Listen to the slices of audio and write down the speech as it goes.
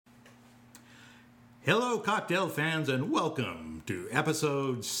Hello, cocktail fans, and welcome to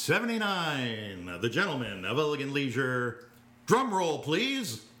episode 79 of The Gentlemen of Elegant Leisure. Drum roll,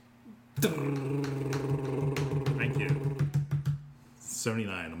 please. Thank you.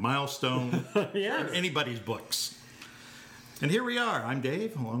 79, a milestone Yes. in anybody's books. And here we are. I'm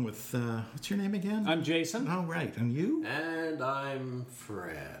Dave, along with, what's your name again? I'm Jason. Oh, right. And you? And I'm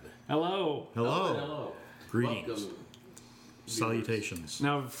Fred. Hello. Hello. Hello. Greetings. Welcome. Salutations.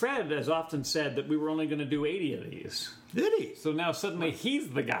 Now, Fred has often said that we were only going to do 80 of these. Did he? So now suddenly he's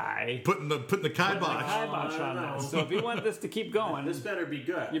the guy Putting the kibosh. kibosh on this. So if you want this to keep going, This better be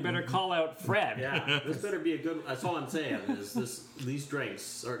good. you better call out Fred. Yeah, this better be a good. That's all I'm saying. Is these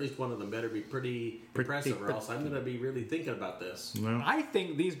drinks, or at least one of them, better be pretty impressive, or else I'm going to be really thinking about this. No. I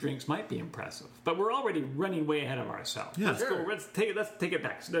think these drinks might be impressive, but we're already running way ahead of ourselves. Yeah. Let's Sure. go. Let's take it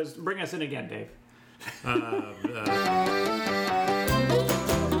back. So bring us in again, Dave.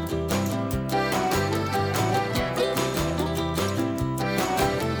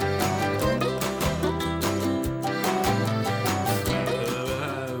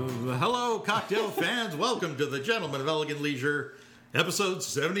 Hello, cocktail fans. Welcome to The Gentlemen of Elegant Leisure, episode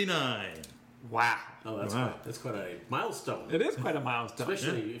 79. Wow. Oh, that's Wow. that's quite a milestone. It is quite a milestone.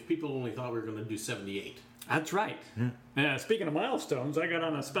 Especially if people only thought we were going to do 78. That's right. Yeah. Speaking of milestones, I got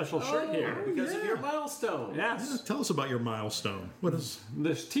on a special shirt here. because of your milestone. Yes. Tell us about your milestone. What is...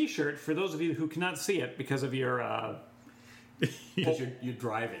 This T-shirt, for those of you who cannot see it because of your Because you're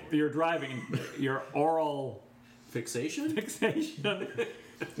driving. your oral Fixation? fixation.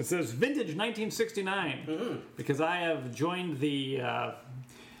 It says vintage 1969 because I have joined the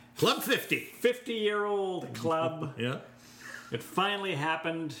Club 50. 50-year-old club. Yeah. It finally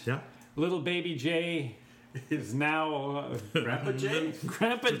happened. Yeah. Little baby Jay is now Grandpa Jay?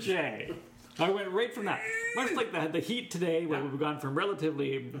 Grandpa Jay. I went right from that. Much like the heat today, where we've gone from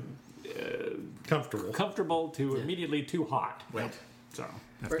relatively Comfortable. to immediately too hot. Right. So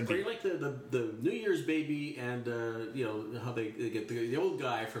Are you like the New Year's baby and, how they get the old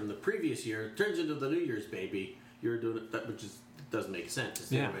guy from the previous year turns into the New Year's baby? You're doing it, that, which doesn't make sense. It's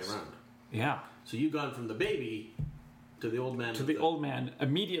the other way Yes. around. yeah, So you've gone from the baby to the old man. to the old man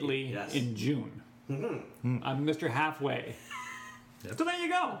immediately Yes. in June. I'm Mr. Halfway. Yep. So there you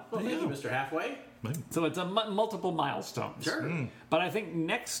go. Well, thank you, Mr. Halfway. So it's a multiple milestones. Sure. But I think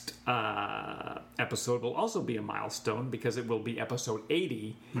next episode will also be a milestone because it will be episode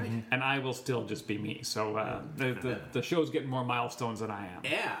 80, and I will still just be me. So the show's getting more milestones than I am.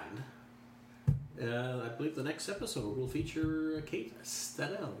 And I believe the next episode will feature Kate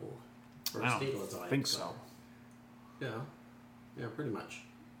Stadell. Or I Stadel, as I don't think so. Yeah. Yeah, pretty much.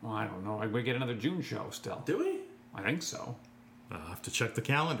 Well, I don't know. We get another June show still. Do we? I think so. I'll have to check the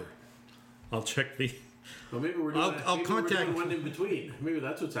calendar. I'll check the... Well, maybe we're doing, I'll maybe contact- we're doing one in between. Maybe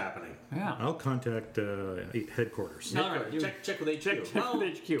that's what's happening. Yeah. I'll contact headquarters. All right, you- check with HQ. check well,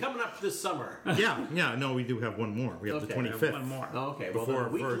 with HQ. Coming up this summer. Yeah, no, we do have one more. We have the Okay, 25th. One more. Oh, okay, well, Before then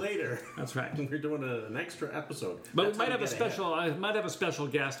a week Vert. later, That's right. we're doing an extra episode. But That's we might how have a get ahead. special. I might have a special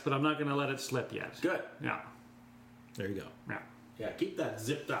guest, but I'm not going to let it slip yet. Good. Yeah. There you go. Yeah. Yeah, keep that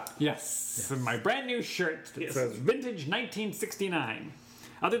zipped up. Yes. And my brand new shirt that Yes. says Vintage 1969.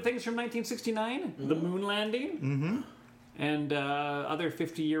 Other things from 1969: the moon landing, and other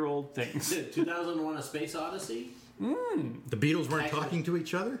 50-year-old things. 2001: A Space Odyssey. The Beatles weren't talking to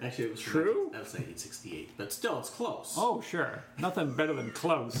each other? Actually, it was True. That was 1968, but still, it's close. Oh, sure. Nothing better than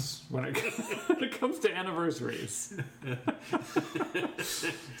close when it, when it comes to anniversaries.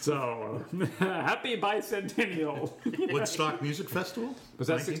 So, happy bicentennial. Woodstock Music Festival? Was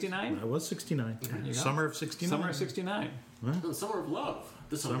that 69? That was 69. you go. Summer of 69. Summer of 69. The Summer of Love.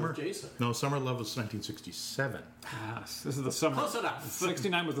 The Summer of Jason. No, Summer of Love was 1967. Yes, this is the summer. Close enough.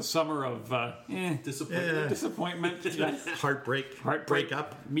 69 was the summer of Disappointment. disappointment, yes, Heartbreak. heartbreak,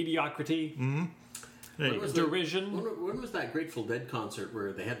 Breakup. mediocrity, Hey, Was derision. When was that Grateful Dead concert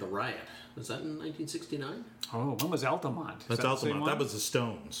where they had the riot? Was that in 1969? Oh, when was Altamont? Is that's that the same Altamont. one? That was the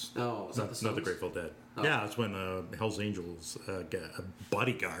Stones. Oh, was that the Not the Stones? Grateful Dead. Oh. Yeah, it's when Hell's Angels got a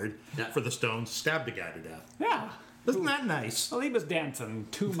bodyguard Yeah. for the Stones, stabbed a guy to death. Yeah. Isn't that nice? Well, he was dancing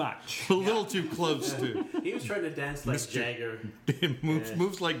too much. A little too close to. He was trying to dance like Jagger.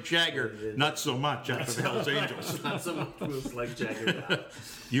 moves like Jagger, not so much after the Hell's Angels. Not so much moves like Jagger now.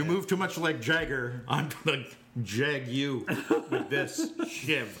 You move too much like Jagger, I'm gonna jag you with this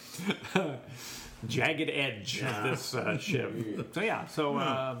shiv. Jagged edge of this shiv. So yeah,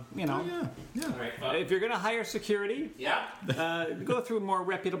 Yeah. if you're going to hire security, Yeah? go through more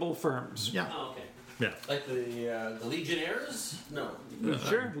reputable firms. Yeah. Oh, okay. Yeah. Like the Legionnaires? No.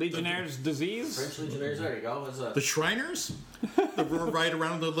 Sure, Legionnaire's disease. French Legionnaires, there you go. The Shriners? That ride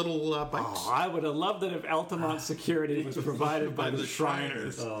around the little bikes? Oh, I would have loved it if Altamont security was provided by the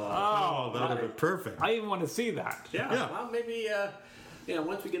Shriners. Oh, that would have been perfect. I even want to see that. Yeah. Well, maybe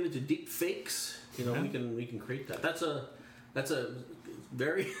once we get into deep fakes, we can create that. That's a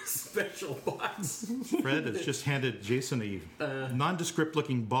very special box. Fred has just handed Jason a nondescript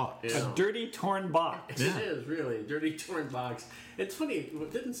looking box. A dirty, torn box. Yeah. It is really a dirty, torn box. It's funny.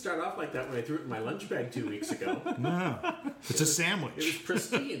 It didn't start off like that when I threw it in my lunch bag 2 weeks ago. No. It's a It was sandwich.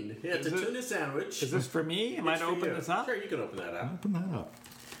 pristine. Yeah, it's a tuna sandwich. Is this for me? Am I to open this up? Sure, you can open that up. Open that up.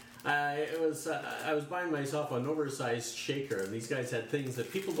 I was buying myself an oversized shaker, and these guys had things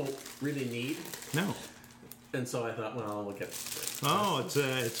that people don't really need, No. and so I thought, well, I'll look at it. Oh, it's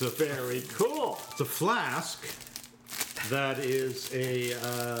a Very cool. it's a flask that is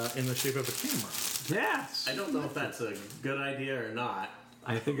in the shape of a camera. Yes. I don't know if that's a good idea or not.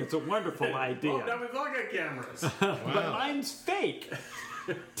 I think it's a wonderful idea. Oh, now we've all got cameras. But mine's fake.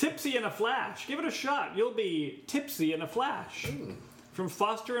 Tipsy in a Flash. Give it a shot. You'll be tipsy in a flash. From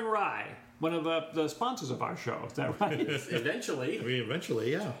Foster and Rye, one of the sponsors of our show. Is that right?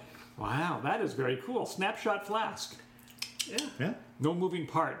 Eventually. Yeah. Wow, that is very cool. Snapshot flask. Yeah. No moving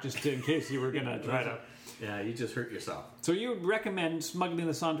part, just in case you were going to try to... Yeah, you just hurt yourself. So you would recommend smuggling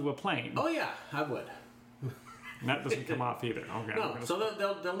this onto a plane? Oh yeah, I would. That doesn't come off either. Okay. No, so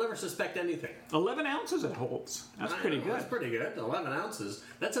they'll never suspect anything. 11 ounces it holds. That's pretty good. That's pretty good. 11 ounces.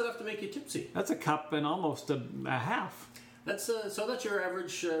 That's enough to make you tipsy. That's a cup and almost a half. That's so that's your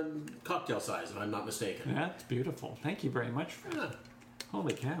average cocktail size, if I'm not mistaken. That's beautiful. Thank you very much. Yeah.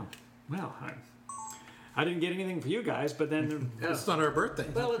 Holy cow. Well, I didn't get anything for you guys, but then... It's not our birthday.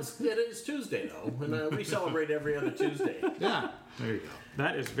 Well, it is Tuesday though, and we celebrate every other Tuesday. Yeah. There you go.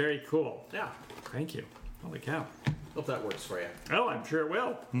 That is very cool. Yeah. Thank you. Holy cow. Hope that works for you. Oh, I'm sure it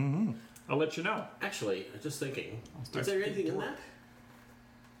will. Mm-hmm. I'll let you know. Actually, I'm just thinking, start is there anything in that?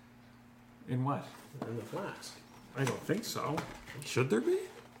 In what? In the flask. I don't think so. Should there be?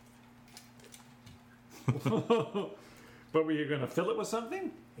 But were you going to fill it with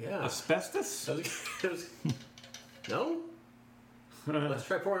something? Yeah. Asbestos? No? Let's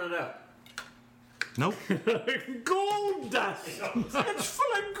try pouring it out. Nope. Gold dust! It's full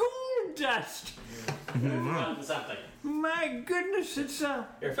of gold dust! Something. My goodness, it's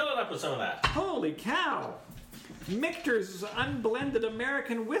Here, fill it up with some of that. holy cow! Michter's unblended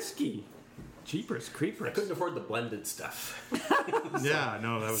American whiskey. Jeepers creepers. Couldn't afford the blended stuff. Yeah,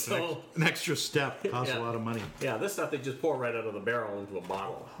 no, that was So- an extra step. Cost Yeah. a lot of money. Yeah, this stuff they just pour right out of the barrel into a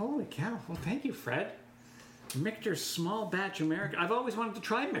bottle. Holy cow. Well, thank you, Fred. Michter's small batch American. I've always wanted to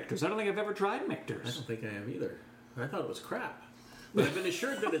try Michter's. I don't think I've ever tried I Michter's. don't think I have either. I thought it was crap. But I've been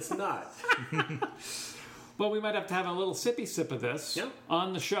assured that it's not. Well, we might have to have a little sippy sip of this Yeah.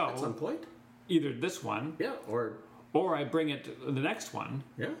 on the show. At some point. Either this one, Yeah, or... or I bring it to the next one,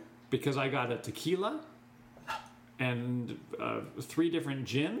 Yeah. because I got a tequila and 3 different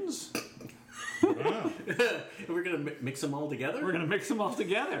gins. We're going to mix them all together? We're going to mix them all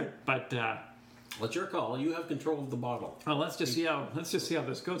together. But Well, it's your call. You have control of the bottle. well, let's just see how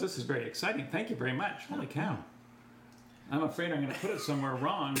this goes. This is very exciting. Thank you very much. Holy cow! I'm afraid I'm going to put it somewhere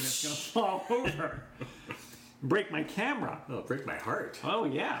wrong and it's going to fall over, break my camera. Oh, break my heart. Oh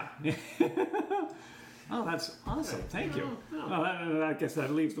yeah. Oh, that's awesome. Thank you. Well, I guess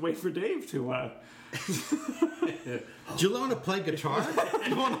that leaves the way for Dave to. Do you want to play guitar?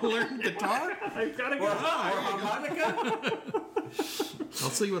 You want to learn guitar? I've got to go. Or harmonica? I'll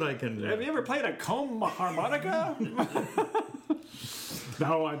see what I can do. Have you ever played a comb harmonica?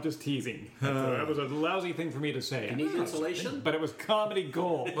 No, I'm just teasing. That was a lousy thing for me to say. You need insulation? But it was comedy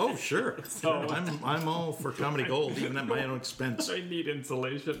gold. Oh, sure. So- I'm all for comedy gold, even at my own expense. I need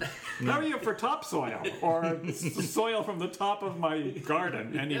insulation. How are you for topsoil? Or soil from the top of my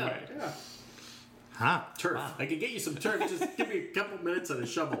garden, anyway? Yeah. Ha! Turf. I could get you some turf. Just give me a couple minutes and a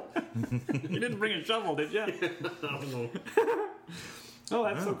shovel. You didn't bring a shovel, did you? No. Oh,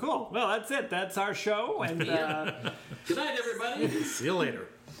 that's so cool. Well, that's it. That's our show. And Good night, everybody. See you later.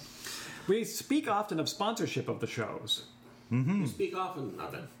 we speak often of sponsorship of the shows. You speak often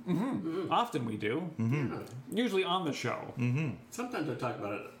of it. Often we do. Yeah. Usually on the show. Sometimes I talk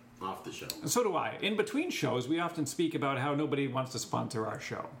about it off the show. So do I. In between shows, we often speak about how nobody wants to sponsor our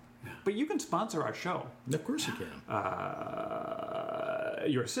show. But you can sponsor our show. Of course you can.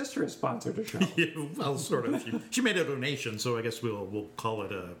 Your sister has sponsored a show. Yeah, well, sort of. She made a donation, so I guess we'll call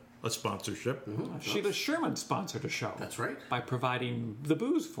it a sponsorship. Sheila Sherman sponsored a show. That's right. By providing the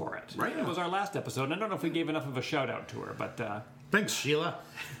booze for it. Right. It was our last episode. I don't know if we gave enough of a shout out to her, but Thanks, Sheila.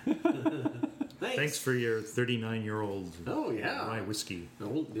 Thanks for your 39-year-old Oh, yeah. rye whiskey. The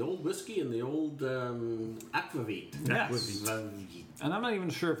old whiskey and the old aquavit. Yes. And I'm not even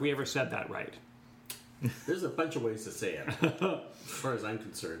sure if we ever said that right. There's a bunch of ways to say it, as far as I'm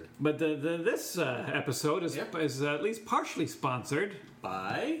concerned. But this episode is, Yep. is at least partially sponsored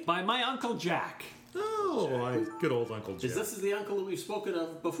By? by my Uncle Jack. Oh, good old Uncle Jack. This is the uncle that we've spoken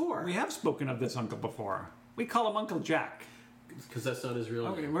of before. We have spoken of this uncle before. We call him Uncle Jack. Because that's not his real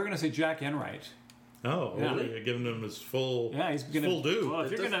Okay, name. we're going to say Jack Enright. Oh, Yeah. really? You're giving him his full, Yeah, he's going to. full due. Well, if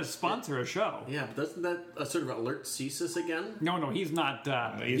It you're going to doesn't- sponsor a show. Yeah, but doesn't that sort of alert CSIS again? No, he's not. He's not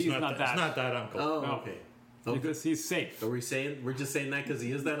that. He's not that uncle. Oh, No. okay. Because he's safe. Are we saying we're just saying that because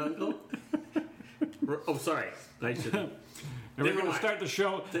he is that uncle? Oh, sorry. I shouldn't. And we're Never going to mind. start the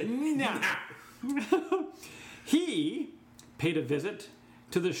show now. He paid a visit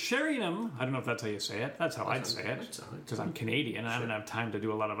to the Sheringham. I don't know if that's how you say it. That's how I'd say it. That's how I'd Because I'm Canadian and I don't have time to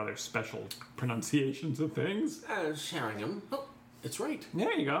do a lot of other special pronunciations of things. Sheringham. Oh, it's right.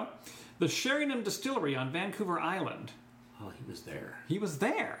 There you go. The Sheringham Distillery on Vancouver Island. Oh, he was there. He was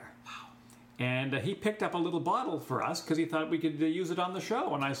there. Wow. And he picked up a little bottle for us because he thought we could use it on the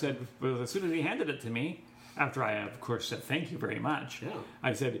show. And I said, well, as soon as he handed it to me, after I, of course, said thank you very much, Yeah.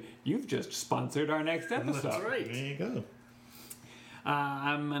 I said, you've just sponsored our next episode. That's right. There you go.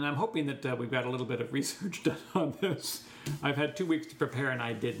 And I'm hoping that we've got a little bit of research done on this. I've had 2 weeks to prepare and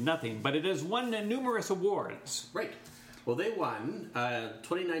I did nothing. But it has won numerous awards. Right. Well, they won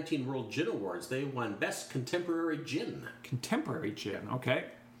 2019 World Gin Awards. They won Best Contemporary Gin. Contemporary gin, okay.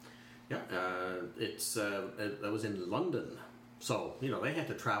 Yeah, that was in London. So, they had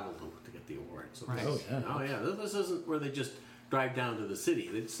to travel to get the award. So Right. Oh, yeah. Oh, yeah. This isn't where they just drive down to the city.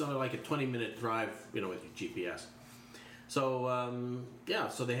 It's sort of like a 20-minute drive, with your GPS. So,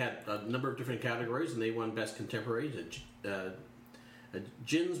 so they had a number of different categories, and they won Best Contemporary.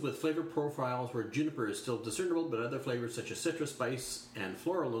 Gins with flavor profiles where juniper is still discernible, but other flavors such as citrus, spice, and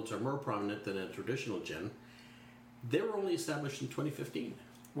floral notes are more prominent than a traditional gin. They were only established in 2015.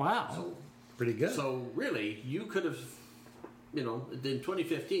 Wow. So, Pretty good. so really, you could have, in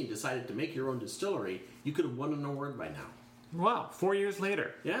 2015, decided to make your own distillery. You could have won an award by now. Wow, 4 years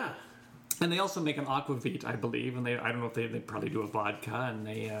later. Yeah. And they also make an aquavit, I believe, and I don't know if they probably do a vodka, and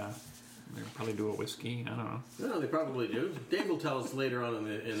they probably do a whiskey. I don't know. No, they probably do. Dave will tell us later on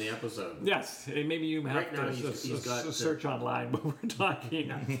in the episode. Yes, maybe you have Right now to he's got, search online what we're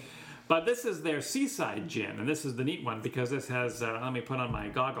talking. But this is their Seaside Gin, and this is the neat one because this has. Let me put on my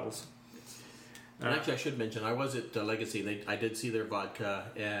goggles. And actually, I should mention, I was at Legacy. And I did see their vodka,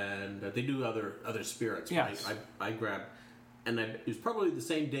 and they do other spirits. But Yes. I grabbed, and it was probably the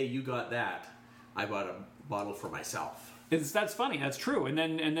same day you got that. I bought a bottle for myself. That's funny. That's true. And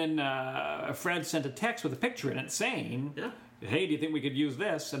then Fred sent a text with a picture in it saying, Yeah. "Hey, do you think we could use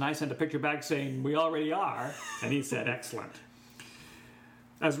this?" And I sent a picture back saying, "We already are." And he said, "Excellent."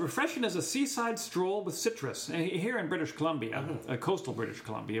 As refreshing as a seaside stroll with citrus. And here in British Columbia, coastal British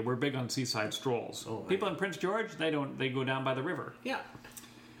Columbia, we're big on seaside strolls. Oh, People in Prince George, they don't. They go down by the river. Yeah.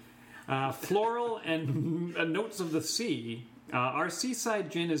 Floral and notes of the sea. Our seaside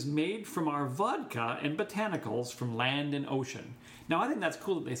gin is made from our vodka and botanicals from land and ocean. Now, I think that's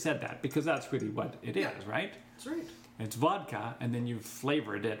cool that they said that because that's really what it is, Yeah. right? That's right. It's vodka, and then you've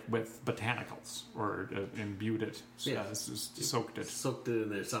flavored it with botanicals or imbued it, Yeah. soaked it. Soaked it in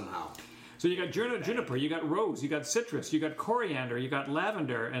there somehow. So you got juniper, you got rose, you got citrus, you got coriander, you got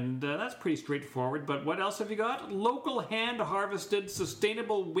lavender, and that's pretty straightforward. But what else have you got? Local hand-harvested,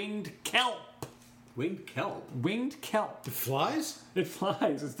 sustainable winged kelp. Winged kelp. Winged kelp. It flies? It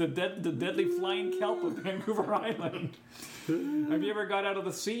flies. It's the deadly flying kelp of Vancouver Island. Have you ever got out of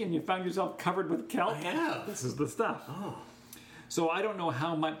the sea and you found yourself covered with kelp? I have. This is the stuff. Oh, So I don't know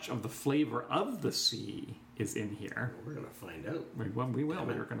how much of the flavor of the sea is in here. we're going to find out. We will.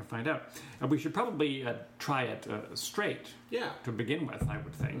 We're going to find out. We should probably try it straight Yeah. to begin with, I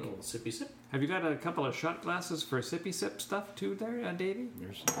would A think. little sippy sip. Have you got a couple of shot glasses for sippy sip stuff too there, Davey?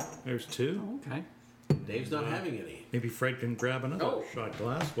 There's two. Oh, okay. Dave's not having any. Maybe Fred can grab another Oh. shot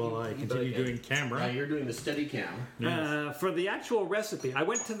glass while I continue better doing camera. You're doing the steady cam. For the actual recipe, I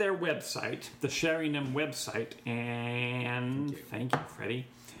went to their website, the Sheringham website, and thank you, Freddie.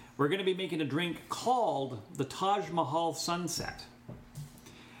 We're going to be making a drink called the Taj Mahal Sunset,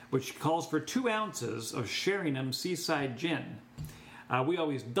 which calls for 2 ounces of Sheringham Seaside Gin. We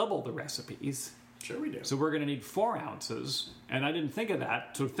always double the recipes, Sure we do. so we're going to need 4 ounces, and I didn't think of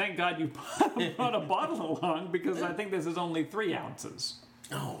that, so thank God you brought a bottle along, because I think this is only 3 ounces.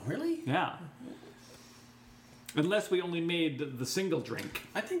 Oh, really? Yeah. Unless we only made the single drink.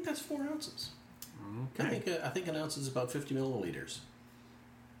 I think that's 4 ounces. I think an ounce is about 50 milliliters.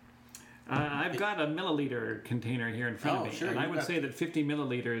 I've got a milliliter container here in front of me, sure, and I you've would got- say that 50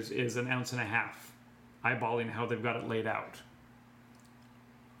 milliliters is an ounce and a half, eyeballing how they've got it laid out.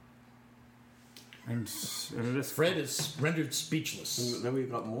 And this Fred is rendered speechless. Then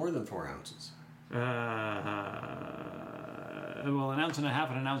we've got more than 4 ounces. well, an ounce and a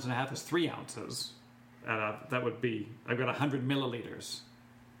half is 3 ounces. That would be, I've got 100 milliliters.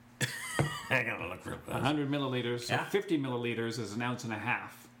 I gotta look for 100 milliliters, so Yeah. 50 milliliters is an ounce and a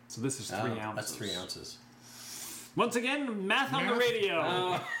half. So this is 3 ounces. That's 3 ounces. Once again, math on the Math?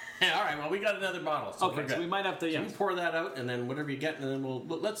 radio. Yeah, all right. Well, we got another bottle. So okay, we're so we good. might have to, So yeah. you pour that out, and then whatever you get, and then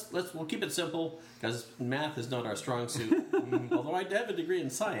we'll keep it simple because math is not our strong suit. Although I have a degree in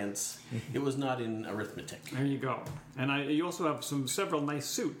science, it was not in arithmetic. There you go. And you also have several nice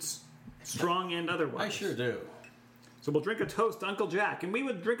suits, strong and otherwise. I sure do. So we'll drink a toast to Uncle Jack, and we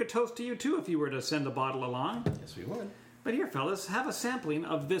would drink a toast to you too if you were to send a bottle along. Yes, we would. But here, fellas, have a sampling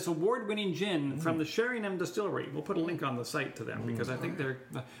of this award-winning gin from the Sheringham Distillery. We'll put a link on the site to them because I think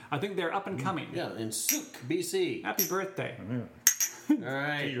they're up and coming. Yeah, in Souk, BC. Happy birthday! All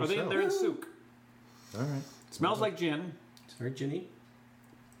right. Are they? They're in Souk. All right. Smells like gin. It's very ginny.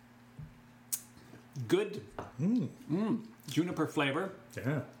 Good. Juniper flavor.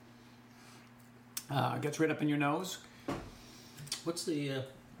 Yeah. Gets right up in your nose. What's the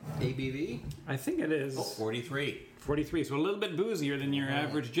ABV? I think it is 43. 43, so a little bit boozier than your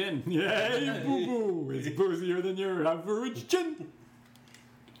average gin. Yay, boo-boo! It's boozier than your average gin.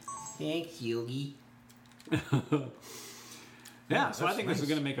 Thanks, Yogi. Yeah, so I that's think this is nice.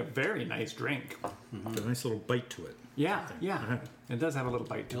 going to make a very nice drink. A nice little bite to it. Yeah, yeah. It does have a little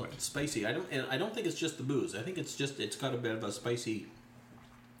bite to Well, it. it's spicy. I don't think it's just the booze. I think it's got a bit of a spicy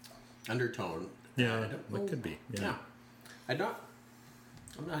undertone. Yeah, I don't know. that could be. Yeah. I'm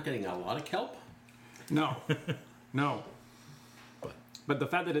not getting a lot of kelp. No, no. But the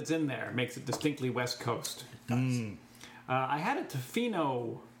fact that it's in there makes it distinctly West Coast. I had a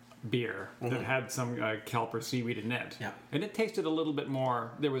Tofino beer that had some kelp or seaweed in it. Yeah. And it tasted a little bit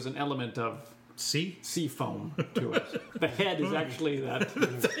more, there was an element of See? sea foam to it. The head is actually that.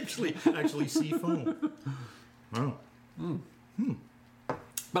 It's actually sea foam. Wow.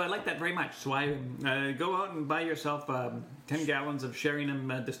 But I like that very much. So I go out and buy yourself 10 gallons of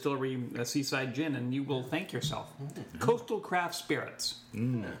Sheringham Distillery Seaside Gin, and you will thank yourself. Coastal Craft Spirits.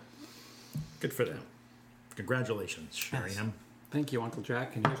 Good for them. Congratulations, Sheringham. Thank you, Uncle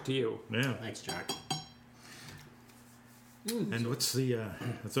Jack, and here's to you. Yeah. Thanks, Jack. And what's the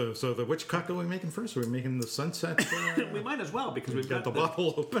so the which cocktail are we making first? Are we making the sunset? We might as well because we've got got the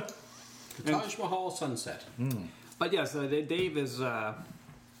bottle open. The Taj Mahal Sunset. But yes, Dave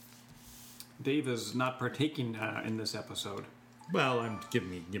is not partaking in this episode. Well, give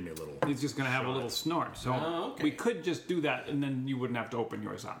me a little. He's just going to have a little snort. So Oh, okay. we could just do that, and then you wouldn't have to open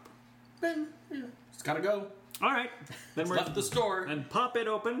yours up. Ben, yeah, it's gotta go. All right, then we're Left the store. and pop it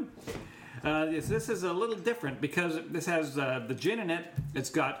open. This is a little different because this has the gin in it. It's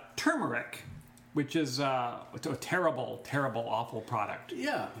got turmeric, which is a terrible, awful product.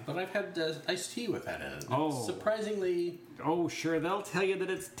 Yeah, but I've had iced tea with that in it. Oh. It's surprisingly. Oh, sure, they'll tell you that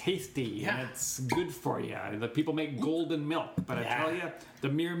it's tasty and Yeah. it's good for you. The people make golden milk, but I Yeah. tell you, the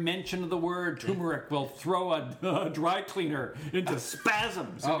mere mention of the word turmeric will throw a dry cleaner into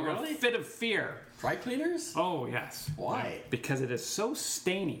spasms, Oh, into really? a fit of fear. Dry cleaners? Oh, yes. Why? Because it is so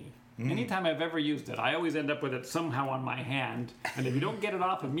stainy. Anytime I've ever used it, I always end up with it somehow on my hand. And if you don't get it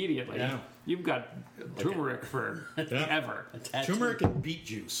off immediately, Yeah. you've got turmeric for ever. Turmeric and beet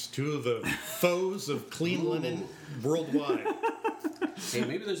juice, two of the foes of clean linen worldwide. Hey,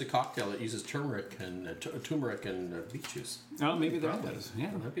 maybe there's a cocktail that uses turmeric and beet juice. Oh, maybe there Probably. is. Yeah.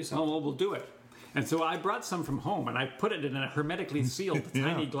 Might be Oh, something. well, we'll do it. And so I brought some from home, and I put it in a hermetically sealed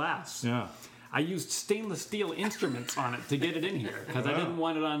tiny glass. Yeah. I used stainless steel instruments on it to get it in here because I didn't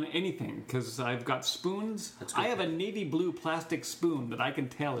want it on anything because I've got spoons. That's good. I have a navy blue plastic spoon that I can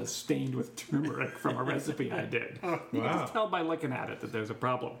tell is stained with turmeric from a recipe I did. You can wow. just tell by looking at it that there's a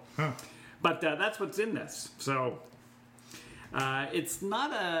problem. But that's what's in this. So it's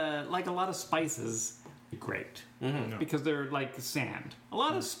not like a lot of spices. Great. Because they're like sand. A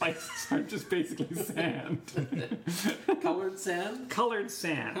lot of spices are just basically sand. Colored sand? Colored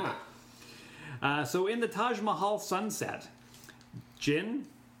sand. So in the Taj Mahal Sunset, gin,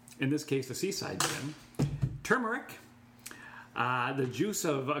 in this case the seaside gin, turmeric, the juice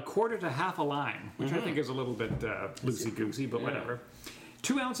of a quarter to half a lime, which I think is a little bit loosey-goosey, but whatever.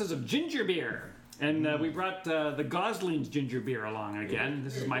 2 ounces of ginger beer. And we brought the Gosling's ginger beer along again.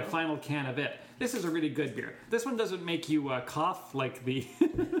 This is my final can of it. This is a really good beer. This one doesn't make you cough like the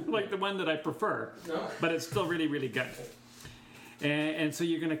like the one that I prefer, No. but it's still really, really good. And so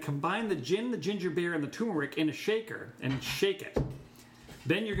you're going to combine the gin, the ginger beer, and the turmeric in a shaker and shake it.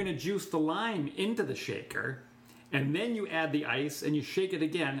 Then you're going to juice the lime into the shaker, and then you add the ice and you shake it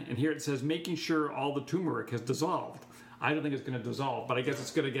again. And here it says making sure all the turmeric has dissolved. I don't think it's going to dissolve, but I guess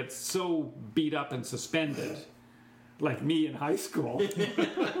it's going to get so beat up and suspended, like me in high school,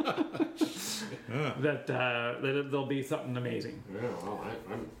 that there'll be something amazing. Yeah, well,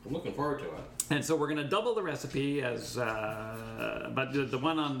 I'm looking forward to it. And so we're going to double the recipe, but the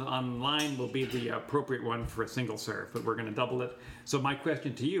one online will be the appropriate one for a single serve, but we're going to double it. So my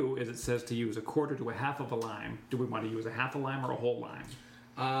question to you is, it says to use a quarter to a half of a lime. Do we want to use a half a lime or a whole lime?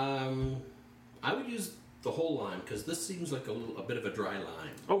 I would use the whole lime, because this seems like a bit of a dry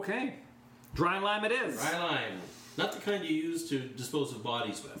lime. Okay. Dry lime it is. Dry lime. Not the kind you use to dispose of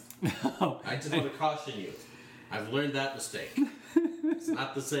bodies with. No. I just want to caution you. I've learned that mistake. It's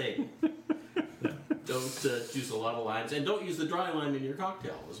not the same. Don't juice a lot of limes, and don't use the dry lime in your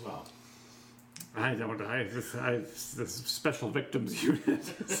cocktail as well. I don't. The special victims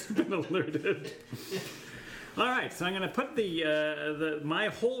unit has been alerted. All right, so I'm going to put my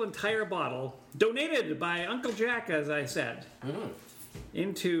whole entire bottle, donated by Uncle Jack, as I said,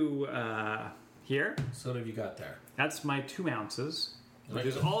 into here. So what have you got there? That's my 2 ounces, which Right.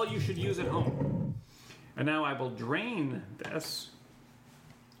 is all you should use at home. And now I will drain this,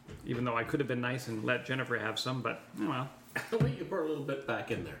 even though I could have been nice and let Jennifer have some, but oh well. Wait, you pour a little bit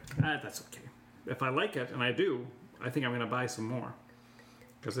back in there. That's okay. If I like it, and I do, I think I'm going to buy some more.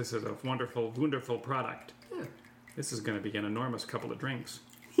 Because this is a wonderful, wonderful product. Yeah. This is going to be an enormous couple of drinks.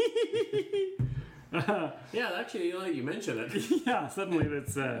 Yeah, actually, you mentioned it. Yeah, suddenly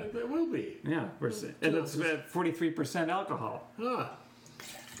it's, There will be. yeah, and it's 43% alcohol. Huh.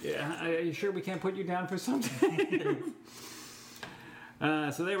 Yeah, are you sure we can't put you down for something?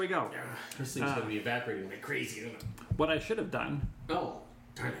 So there we go. This thing's going to be evaporating like crazy, isn't it? What I should have done, Oh,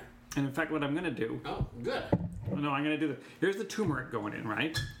 darn it. and in fact what I'm going to do, Oh, good. no, I'm going to do this. Here's the turmeric going in,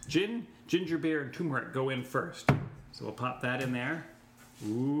 right? Gin, ginger beer, and turmeric go in first. So we'll pop that in there.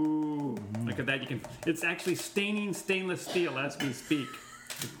 Ooh, look at that. It's actually staining stainless steel as we speak.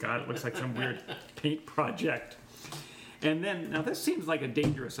 God, it looks like some weird paint project. And then, now this seems like a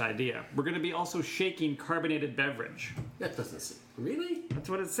dangerous idea. We're going to be also shaking carbonated beverage. That doesn't seem... Really? That's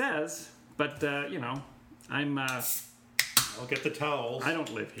what it says. But, I'm, I'll get the towels. I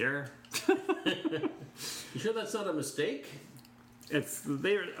don't live here. You sure that's not a mistake?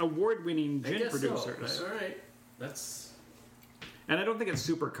 They're award-winning I gin guess producers. So. All right. That's... And I don't think it's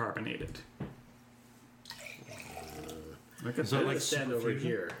super carbonated. Look at So that. like Let's stand over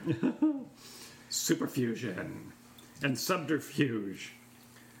here. Superfusion and subterfuge.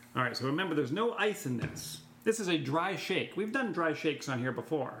 All right, so remember, there's no ice in this. This is a dry shake. We've done dry shakes on here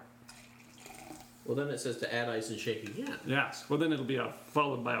before. Well, then it says to add ice and shake again. Yes. Well, then it'll be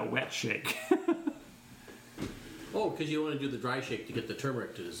followed by a wet shake. Oh, because you want to do the dry shake to get the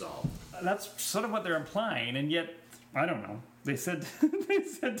turmeric to dissolve. That's sort of what they're implying, and yet I don't know. They said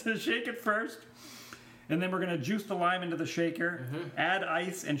to shake it first, and then we're going to juice the lime into the shaker, add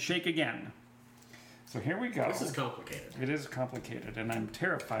ice, and shake again. So here we go. This is complicated. It is complicated, and I'm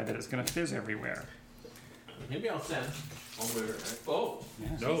terrified that it's going to fizz everywhere. Maybe I'll send. Oh,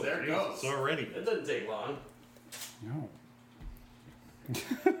 No, there it geez, goes. It's already. It doesn't take long. No.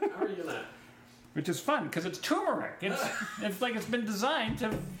 How are you gonna? Which is fun, because it's turmeric. It's like it's been designed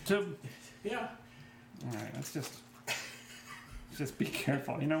to... Yeah. All right, let's just be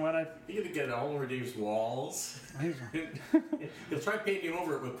careful. You know what? You're gonna get it all over Dave's walls. He'll try painting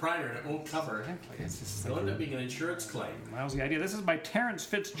over it with primer and it won't cover. It's just It'll end up being an insurance claim. lousy idea. This is by Terrence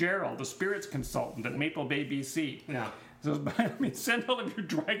Fitzgerald, the spirits consultant at Maple Bay, BC. Yeah. So send all of your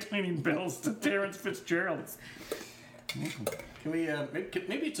dry cleaning bills to Terrence Fitzgerald. Can we?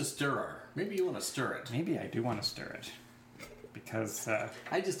 Maybe it's a stirrer. Maybe you want to stir it. Maybe I do want to stir it, because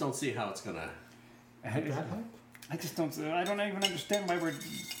I just don't see how it's gonna. I just don't. I don't even understand why we're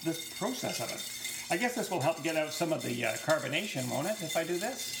this process of it. I guess this will help get out some of the carbonation, won't it? If I do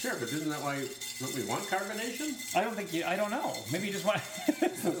this. Sure, but isn't that why don't we want carbonation? I don't think you. I don't know. Maybe you just want. I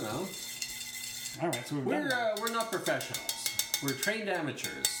don't know. All right, so we're done. We're not professionals. We're trained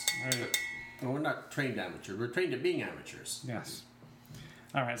amateurs. No, we're not trained amateurs. We're trained at being amateurs. Yes.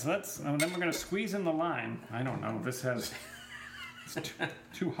 All right, so then we're going to squeeze in the lime. I don't know. This has it's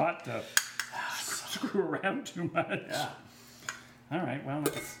too hot to screw around too much. Yeah. All right. Well,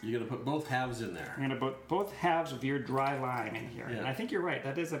 You're gonna put both halves in there. I'm going to put both halves of your dry lime in here. Yeah. And I think you're right.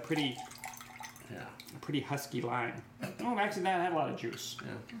 That is a pretty husky lime. Oh, actually, that had a lot of juice.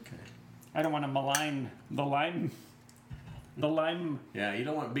 Yeah. Okay. I don't want to malign the lime the lime. Yeah, you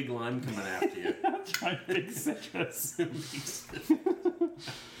don't want big lime coming after you. Try big citrus.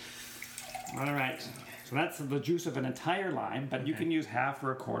 All right. So that's the juice of an entire lime, but you can use half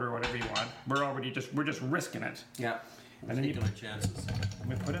or a quarter, or whatever you want. We're just risking it. Yeah. And then Taking our chances.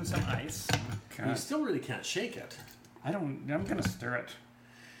 We put in some ice. You still really can't shake it. I'm gonna stir it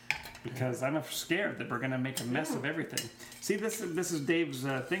because I'm scared that we're gonna make a mess of everything. See, this is Dave's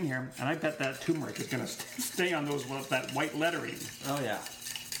thing here, and I bet that turmeric is gonna stay on that white lettering. Oh, yeah.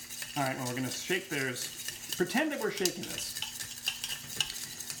 All right, well, we're gonna shake theirs. Pretend that we're shaking this.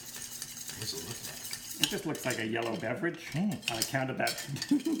 What does it look like? It just looks like a yellow beverage on account of that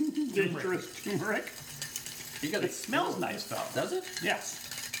dangerous turmeric. It smells nice, though. Does it?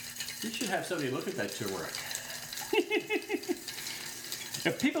 Yes. You should have somebody look at that turmeric.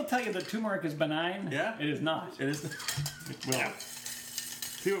 If people tell you that turmeric is benign, Yeah? it is not. It is. Well,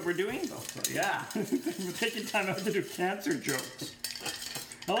 see what we're doing? Yeah. We're taking time out to do cancer jokes.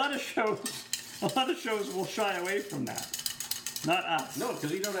 A lot of shows will shy away from that. Not us. No,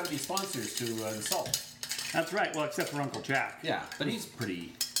 because we don't have any sponsors to the salt. That's right. Well, except for Uncle Jack. Yeah, but he's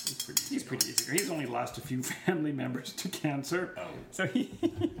pretty easy. He's only lost a few family members to cancer. Oh. So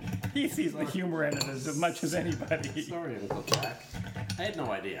he sees the humor in it as much as anybody. Sorry, Uncle Jack. I had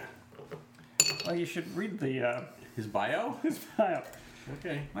no idea. Well, you should read the His bio? his bio.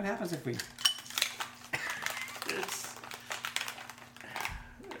 Okay. What happens if we?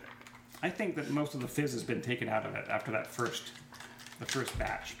 I think that most of the fizz has been taken out of it after the first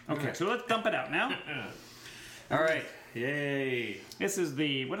batch. Okay, Right. so let's dump it out now. All right. Yay. This is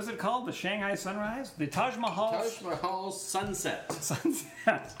what is it called? The Shanghai Sunrise? The Taj Mahal Taj Mahal Sunset.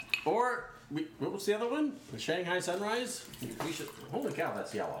 Sunset. Or, what was the other one? The Shanghai Sunrise? We should. Holy cow,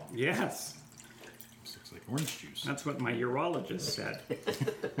 that's yellow. Yes, This looks like orange juice. that's what my urologist said.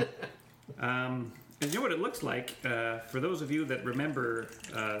 And you know what it looks like? For those of you that remember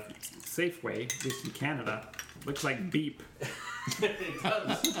Safeway, at least in Canada, looks like Beep. It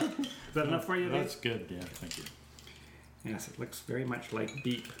does. Is that enough for you, Dave? That's good, yeah, thank you. Yes, it looks very much like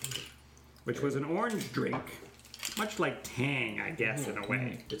Beep, which was an orange drink, much like Tang, I guess, in a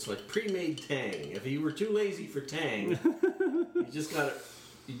way. It's like pre-made Tang. If you were too lazy for Tang, you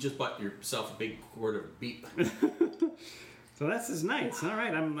just bought yourself a big quart of Beep. So this is nice. All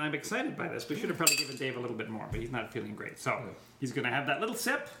right, I'm excited by this. We should have probably given Dave a little bit more, but he's not feeling great. So he's going to have that little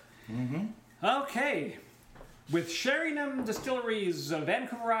sip. Mm-hmm. Okay. With Sheringham Distillery's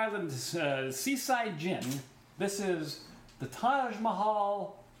Vancouver Island Seaside Gin, this is the Taj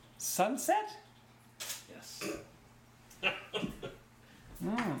Mahal Sunset? Yes.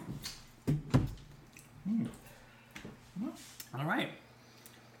 All right.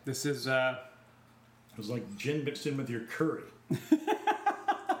 This is... It was like gin mixed in with your curry.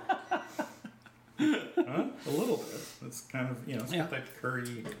 Huh? A little bit. It's kind of, it's got that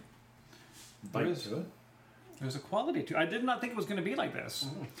curry bite is. to it. There's a quality to it. I did not think it was going to be like this.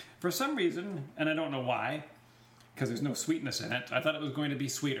 For some reason, and I don't know why, because there's no sweetness in it, I thought it was going to be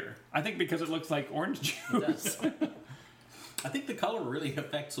sweeter. I think because it looks like orange juice. I think the color really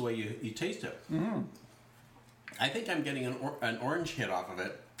affects the way you taste it. Mm-hmm. I think I'm getting an orange hit off of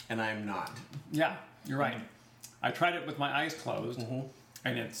it, and I'm not. Yeah, you're right. I tried it with my eyes closed,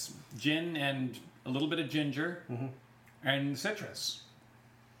 and it's gin and a little bit of ginger and citrus.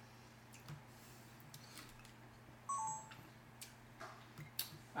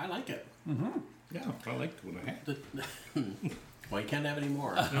 I like it. Yeah, I liked what I had. Well, you can't have any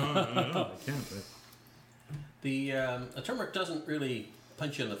more. No, I can't. The turmeric doesn't really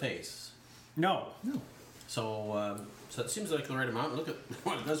punch you in the face. No. So it seems like the right amount. Look at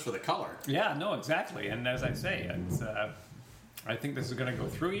what it does for the color. Yeah, no, exactly. And as I say, it's, I think this is going to go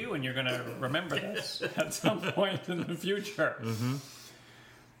through you, and you're going to remember this at some point in the future. Mm-hmm.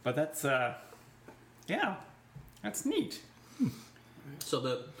 But that's, that's neat. So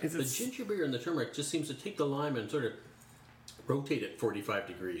the ginger beer and the turmeric just seems to take the lime and sort of rotate it 45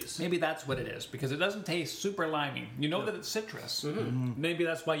 degrees. Maybe that's what it is, because it doesn't taste super limey. You know that it's citrus. Mm-hmm. Maybe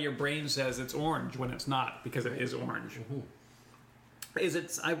that's why your brain says it's orange when it's not, because it is orange. Mm-hmm. Is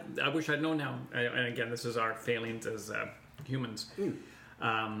it? I wish I'd known now. And again, this is our failings as humans.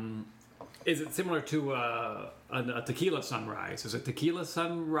 Is it similar to a tequila sunrise? Is it tequila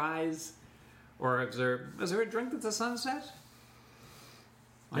sunrise, or is there a drink that's a sunset?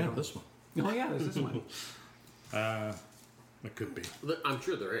 Yeah, this one. Oh yeah, there's this one. It could be. I'm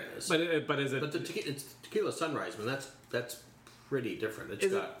sure there is. But is it? But it's tequila sunrise. I mean, that's pretty different.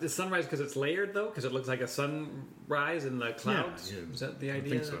 Is it the sunrise because it's layered though? Because it looks like a sunrise in the clouds. Yeah. Is that the I idea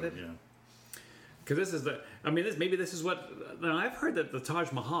think so, of it? yeah. Because this is I mean, maybe this is what. Now, I've heard that the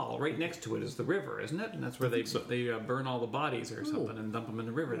Taj Mahal, right next to it, is the river, isn't it? And that's where they burn all the bodies or something and dump them in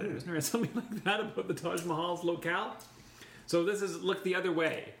the river. There, isn't there something like that about the Taj Mahal's locale? So this is look the other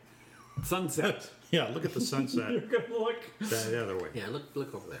way, sunset. Yeah, look at the sunset. You're gonna look. The other way. Yeah,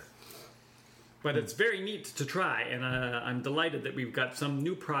 look over there. But it's very neat to try, and I'm delighted that we've got some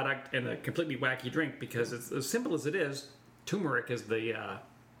new product and a completely wacky drink because it's as simple as it is. Turmeric is the.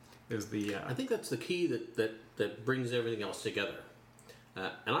 I think that's the key that brings everything else together,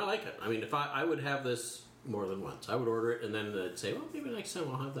 and I like it. I mean, if I would have this more than once, I would order it and then say, well, maybe next time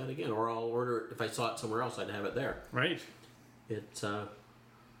I'll have that again, or I'll order it if I saw it somewhere else, I'd have it there. Right. It's.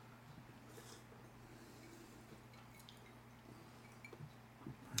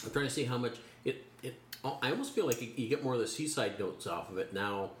 I'm trying to see how much it. I almost feel like you get more of the seaside notes off of it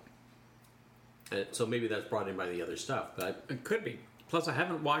now. And so maybe that's brought in by the other stuff, but It could be. Plus, I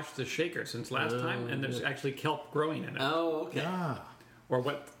haven't washed the shaker since last time, and there's actually kelp growing in it. oh, okay. Ah, Or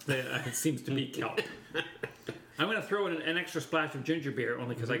what it seems to be kelp. I'm going to throw in an extra splash of ginger beer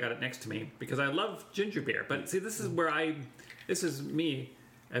only because I got it next to me. Because I love ginger beer. But see, this is where this is me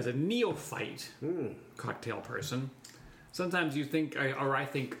as a neophyte cocktail person. Sometimes you think, or I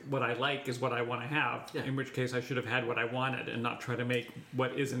think what I like is what I want to have, in which case I should have had what I wanted and not try to make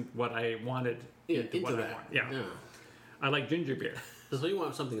what isn't what I wanted into what I want. Yeah. I like ginger beer. So you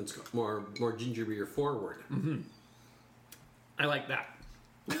want something that's more ginger beer forward. I like that.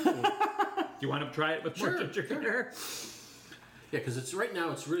 You want to try it with more Sure, ginger beer? Yeah, because right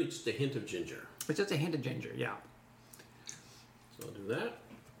now it's really just a hint of ginger. It's just a hint of ginger, yeah. So I'll do that.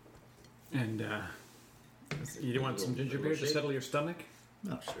 And you want some ginger beer to settle your stomach?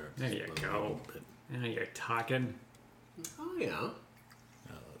 no, sure. There you Just a go. little bit. Now you're talking. Oh yeah. Oh,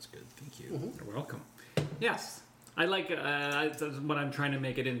 that's good. Thank you. You're welcome. Yes, I like that's what I'm trying to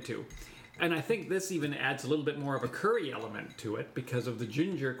make it into. And I think this even adds a little bit more of a curry element to it because of the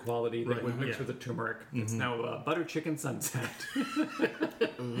ginger quality that Right, would mix yeah. with the turmeric. It's now butter chicken sunset.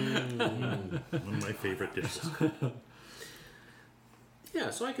 One of my favorite dishes. Yeah,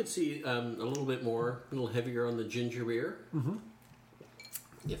 so I could see a little bit more, a little heavier on the ginger beer.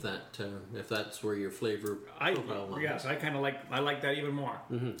 If that's where your flavor profile lies. Yes, I kind of like that even more.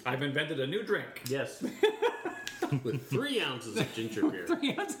 I've invented a new drink. Yes. With 3 ounces of ginger beer.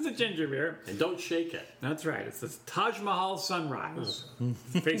 3 ounces of ginger beer. And don't shake it. That's right. It's this Taj Mahal sunrise,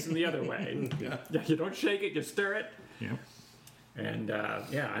 facing the other way. Yeah, you don't shake it, you stir it. Yeah. And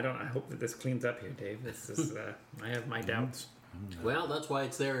I hope that this cleans up here, Dave. This is I have my doubts. Well, that's why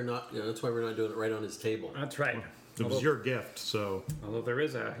it's there and not, that's why we're not doing it right on his table. That's right. It was your gift, so Although there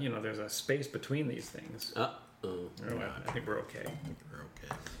is there's a space between these things. Oh, Oh, well, I think we're okay. we're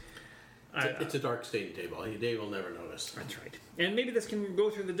okay. it's a dark stain table. Dave will never notice. That's right. And maybe this can go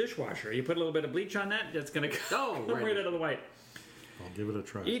through the dishwasher. You put a little bit of bleach on that, it's going to come right. right out of the white. I'll give it a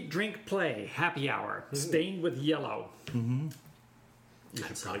try. Eat, drink, play. Happy hour. Stained with yellow. You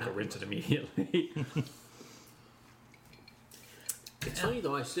should probably go rinse it immediately. It's funny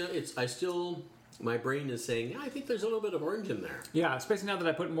though. I still, my brain is saying, I think there's a little bit of orange in there. Yeah, especially now that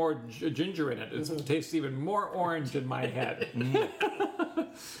I put more ginger in it. It tastes even more orange in my head.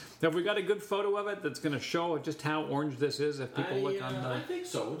 Have we got a good photo of it that's going to show just how orange this is if people look on I the... think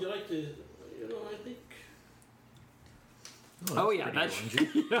so. Would you like to? I think. Oh, yeah, that's...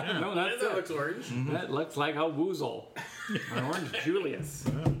 yeah, no, that's That it. looks orange. That looks like a woozle. An orange Julius.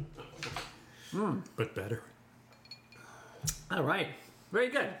 But better. All right. Very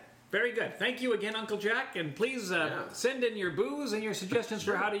good. Very good. Thank you again, Uncle Jack. And please send in your booze and your suggestions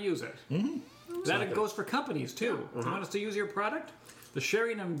for how to use it. That goes for companies, too. If you want us to use your product, the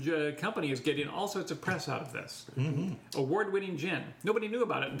Sheringham Company is getting all sorts of press out of this. Award-winning gin. Nobody knew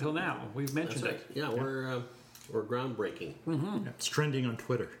about it until now. We've mentioned That's right. Yeah, we're groundbreaking. It's trending on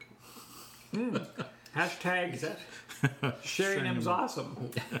Twitter. it. Hashtag Sheringham's awesome.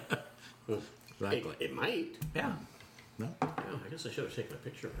 Exactly. It might. Yeah. No? Yeah, I guess I should have taken a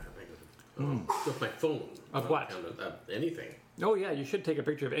picture of that. With my phone. Of what? Anything. Oh, yeah, you should take a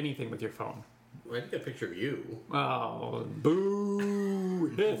picture of anything with your phone. Well, I took a picture of you. Oh,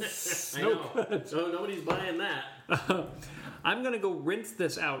 boo. I know. So nobody's buying that. I'm going to go rinse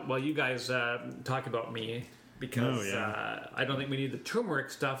this out while you guys talk about me because I don't think we need the turmeric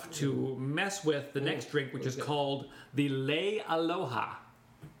stuff to mess with the next drink, which is called the Lei Aloha.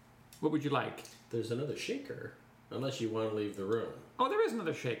 What would you like? There's another shaker, unless you want to leave the room. Oh, there is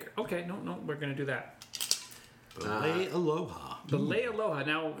another shaker. Okay, no, we're going to do that. Lei Aloha. The Lei Aloha.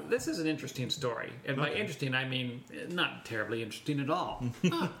 Now, this is an interesting story. And by interesting, I mean not terribly interesting at all.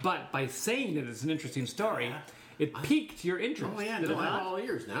 But by saying that it's an interesting story, It piqued your interest. Oh, yeah, did no, it I'm not? all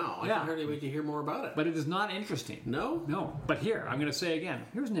ears now. I Yeah. can hardly wait to hear more about it. But it is not interesting. No? No. But here, I'm going to say again,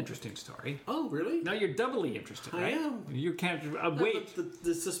 here's an interesting story. Oh, really? Now you're doubly interested, I right? am. You can't No, wait.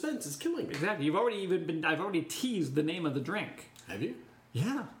 The suspense is killing me. Exactly. I've already teased the name of the drink. Have you?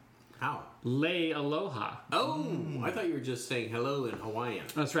 Yeah. How? Lei Aloha. Oh, I thought you were just saying hello in Hawaiian.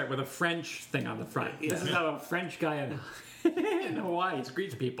 That's right, with a French thing on the front. Yeah. This is how a French guy in, in Hawaii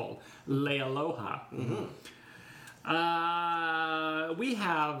greets people. Lei Aloha. We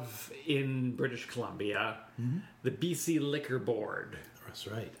have in British Columbia the BC Liquor Board, That's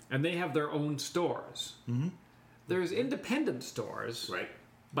right. and they have their own stores. There's independent stores, Right.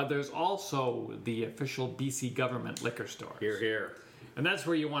 but there's also the official BC government liquor stores. Here. And that's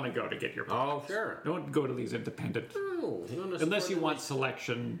where you want to go to get your Oh, products. sure. Don't go to these independent, Oh, unless you want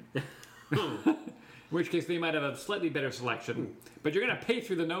selection. In which case they might have a slightly better selection, but you're going to pay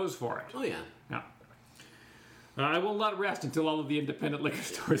through the nose for it. Oh, yeah. Yeah. I will not rest until all of the independent liquor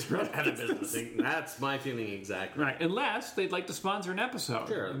stores are out of business. That's my feeling exactly. Right, unless they'd like to sponsor an episode.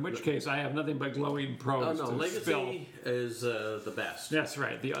 Sure. In which case, I have nothing but glowing Oh, prose no, to Legacy spill. is the best. That's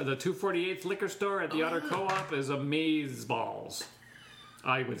right. The 248th liquor store at the Otter Co-op is amazeballs,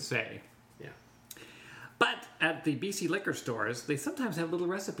 I would say. Yeah. But at the BC liquor stores, they sometimes have little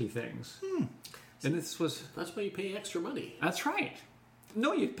recipe things. And this was... That's why you pay extra money. That's right.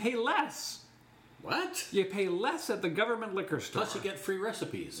 No, you pay less. What? You pay less at the government liquor store. Plus you get free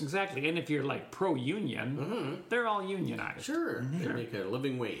recipes. Exactly. And if you're like pro-union, they're all unionized. Sure. They make a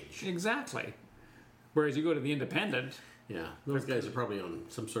living wage. Exactly. Whereas you go to the independent, Yeah. Those guys are probably on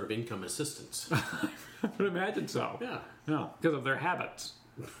some sort of income assistance. I would imagine so. Yeah. No, because of their habits.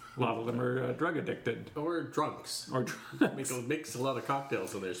 A lot of them are drug addicted. Or drunks. Or Mix a lot of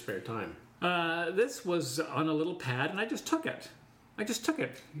cocktails in their spare time. this was on a little pad, and I just took it.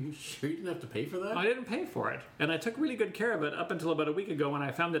 You sure you didn't have to pay for that? I didn't pay for it. And I took really good care of it up until about a week ago when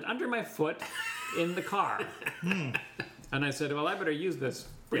I found it under my foot in the car. And I said, well, I better use this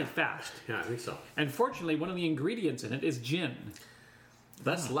pretty fast. Yeah, I think so. And fortunately, one of the ingredients in it is gin.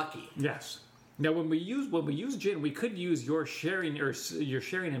 That's lucky. Yes. Now, when we use gin, we could use your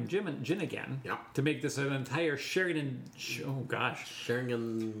Sheringham gin again. Yeah. To make this an entire Sheringham. Oh gosh.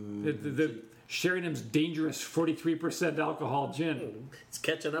 Sharing The Sheringham's dangerous 43% alcohol gin. It's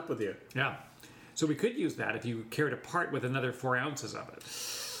catching up with you. Yeah. So we could use that if you care to part with another 4 ounces of it.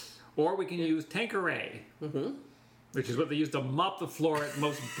 Or we can use Tanqueray, which is what they use to mop the floor at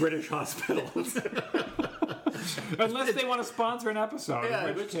most British hospitals. Unless they want to sponsor an episode. Yeah,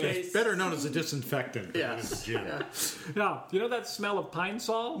 in which case. Better known as a disinfectant. Yes. Gin. Yeah. No, you know that smell of pine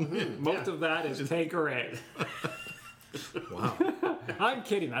sol? Most of that is Tanqueray. Wow. I'm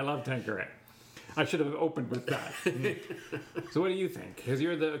kidding. I love Tanqueray. I should have opened with that. So what do you think? Because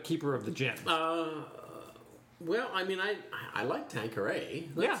you're the keeper of the gin. Well, I mean, I like Tanqueray.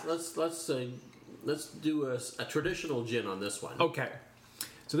 Let's do a traditional gin on this one. Okay.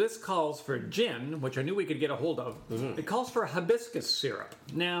 So this calls for gin, which I knew we could get a hold of. It calls for hibiscus syrup.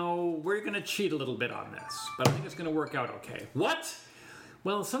 Now, we're going to cheat a little bit on this, but I think it's going to work out okay. What?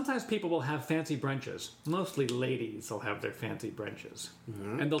 Well, sometimes people will have fancy brunches. Mostly ladies will have their fancy brunches.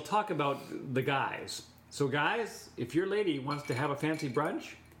 And they'll talk about the guys. So guys, if your lady wants to have a fancy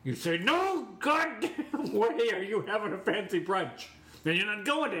brunch, you say, no goddamn way are you having a fancy brunch. And you're not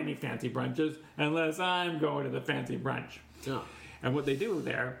going to any fancy brunches unless I'm going to the fancy brunch. Yeah. And what they do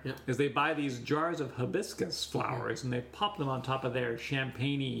there is they buy these jars of hibiscus flowers and they pop them on top of their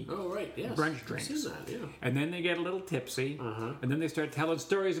champagne-y Oh, right. Yes. brunch drinks. I've seen that, yeah. And then they get a little tipsy, and then they start telling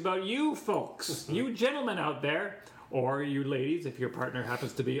stories about you folks, you gentlemen out there, or you ladies, if your partner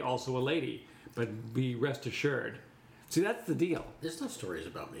happens to be also a lady. But be rest assured. See, that's the deal. There's no stories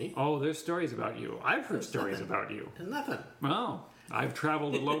about me. Oh, there's stories about you. I've heard stories about you. There's nothing. Oh, I've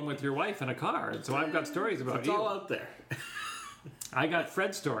traveled alone with your wife in a car, and so I've got stories about It's you. all out there. I got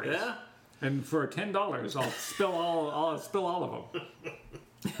Fred stories. Yeah? And for $10, I'll spill all of them.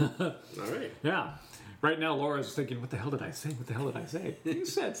 All right. Yeah. Right now, Laura's thinking, what the hell did I say? What the hell did I say? You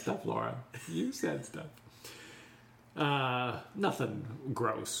said stuff, Laura. You said stuff. Nothing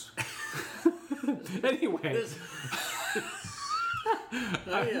gross. Anyway.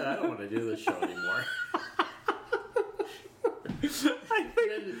 I don't want to do this show anymore.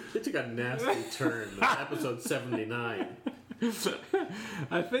 It took a nasty turn. Episode 79.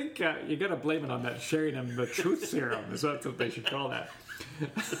 I think you got to blame it on that Sheringham the truth serum. Is that's what they should call that.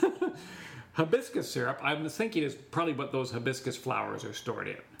 Hibiscus syrup, I'm thinking, is probably what those hibiscus flowers are stored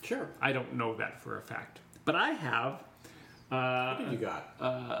in. Sure. I don't know that for a fact. But I have What do you got?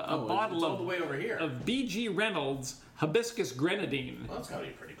 a bottle it's all the way over here. of B.G. Reynolds hibiscus grenadine. Well, that's got to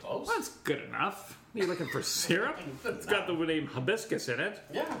be pretty close. Well, that's good enough. You're looking for syrup? It's got the name hibiscus in it.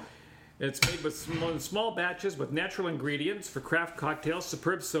 Yeah. It's made with small batches with natural ingredients for craft cocktails,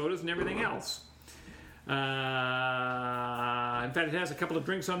 superb sodas, and everything else. In fact, it has a couple of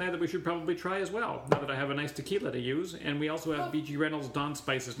drinks on there that we should probably try as well, now that I have a nice tequila to use. And we also have B.G. Reynolds Dawn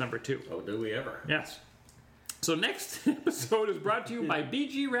Spices No. 2. Oh, do we ever? Yes. So next episode is brought to you by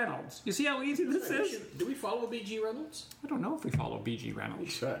B.G. Reynolds. You see how easy this is? Do we follow B.G. Reynolds? I don't know if we follow B.G. Reynolds. We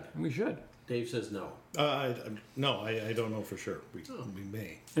should. We should. Dave says no. No, I don't know for sure. We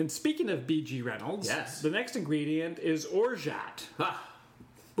may. And speaking of B.G. Reynolds, Yes. the next ingredient is orgeat,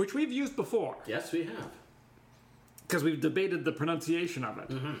 which we've used before. Yes, we have. Because we've debated the pronunciation of it.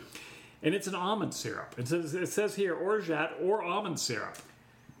 Mm-hmm. And it's an almond syrup. It says here orgeat or almond syrup.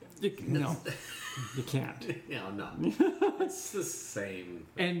 No, you can't. Yeah, no. It's the same.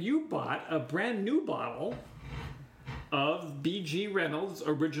 And you bought a brand new bottle of B.G. Reynolds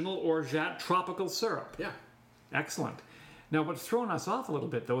Original Orgeat Tropical Syrup. Yeah. Excellent. Now, what's thrown us off a little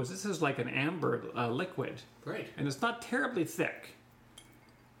bit, though, is this is like an amber liquid. Right. And it's not terribly thick.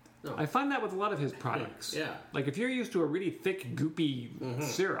 No. I find that with a lot of his products. Yeah. Like if you're used to a really thick, goopy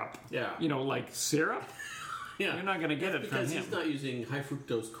syrup, Yeah. you know, like syrup, Yeah. you're not going to get it from because him. he's not using high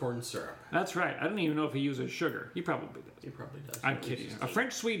fructose corn syrup. That's right. I don't even know if he uses sugar. He probably does. He probably does. I'm kidding. A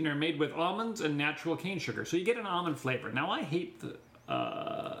French sweetener made with almonds and natural cane sugar. So you get an almond flavor. Now, I hate the...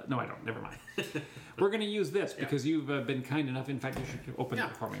 no, I don't. Never mind. We're going to use this because you've been kind enough. In fact, you should open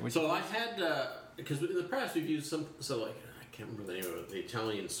it for me. So I've had... because in the past we've used some... So like... I can't remember the name of it. The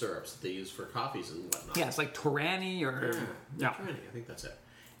Italian syrups that they use for coffees and whatnot. Yeah, it's like Torani or... Yeah. Torani, I think that's it.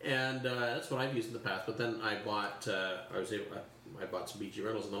 And that's what I've used in the past. But then I bought... I bought some B.G.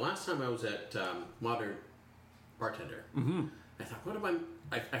 Reynolds. And the last time I was at Modern Bartender, I thought, what am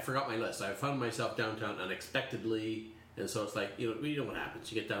I forgot my list. I found myself downtown unexpectedly, and so it's like, you know what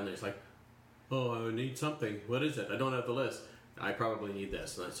happens. You get down there, it's like, oh, I need something. What is it? I don't have the list. I probably need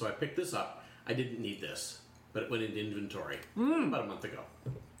this. And so I picked this up. I didn't need this, but it went into inventory about a month ago.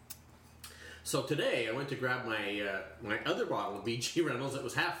 So today I went to grab my my other bottle of B.G. Reynolds that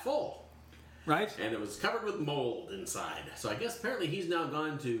was half full. Right? And it was covered with mold inside. So I guess apparently he's now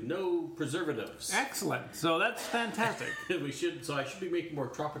gone to no preservatives. Excellent. So that's fantastic. So I should be making more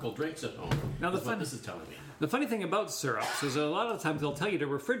tropical drinks at home. Now That's what this is telling me. The funny thing about syrups is a lot of the times they'll tell you to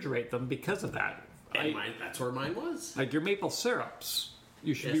refrigerate them because of that. And that's where mine was. Like your maple syrups,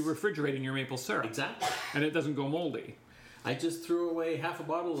 you should be refrigerating your maple syrup. Exactly. And it doesn't go moldy. I just threw away half a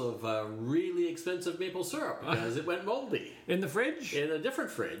bottle of really expensive maple syrup because it went moldy. In the fridge? In a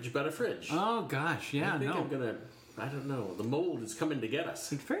different fridge, but a fridge. Oh, gosh, yeah, I think I don't know. The mold is coming to get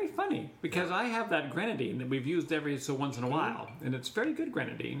us. It's very funny because I have that grenadine that we've used every so once in a while, and it's very good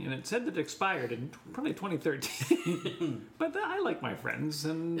grenadine, and it said that it expired in probably 2013. But I like my friends,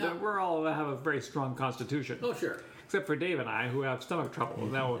 and we're all have a very strong constitution. Oh, sure. Except for Dave and I, who have stomach trouble.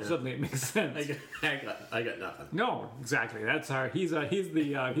 Now suddenly it makes sense. I got nothing. No, exactly. That's our. He's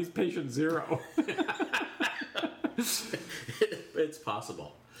patient zero. It's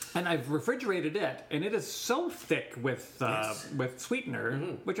possible. And I've refrigerated it, and it is so thick with sweetener,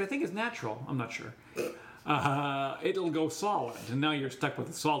 which I think is natural. I'm not sure. It'll go solid, and now you're stuck with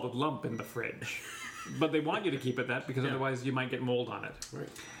a solid lump in the fridge. But they want you to keep it that because otherwise you might get mold on it. Right.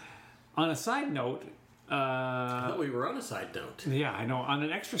 On a side note. I thought we were on a side note. Yeah, I know. On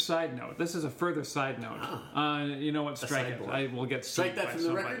an extra side note, this is a further side note. You know what? Strike it. I will get strike that from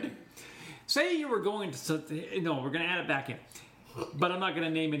the record. Say you were going to. No, we're going to add it back in. But I'm not going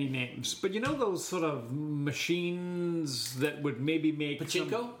to name any names. But you know those sort of machines that would maybe make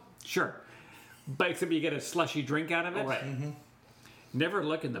Pachinko? Sure. But except you get a slushy drink out of it. Oh, right. Never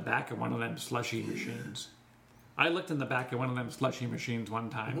look in the back of one of them slushy machines. I looked in the back of one of them slushy machines one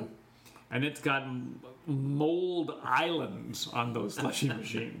time. And it's got mold islands on those slushy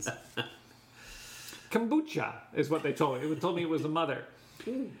machines. Kombucha is what they told me. It told me it was the mother.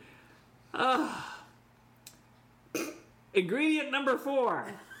 Ingredient number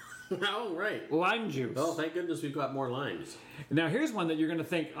 4. Oh, right. Lime juice. Oh, thank goodness we've got more limes. Now, here's one that you're going to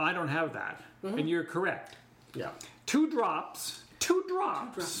think, I don't have that. And you're correct. Yeah. 2 drops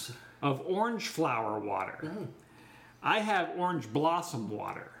of orange flower water. I have orange blossom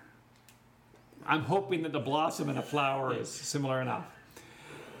water. I'm hoping that the blossom in a flower is similar enough.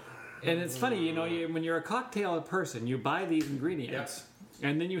 And it's funny, you know, when you're a cocktail person, you buy these ingredients,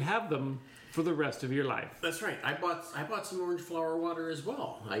 and then you have them for the rest of your life. That's right. I bought some orange flower water as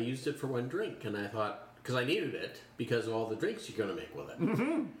well. I used it for one drink, and I thought, because I needed it, because of all the drinks you're going to make with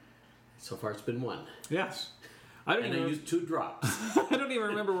it. So far, it's been one. Yes. I don't and even. I used 2 drops. I don't even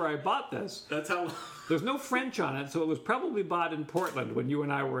remember where I bought this. That's how. There's no French on it, so it was probably bought in Portland when you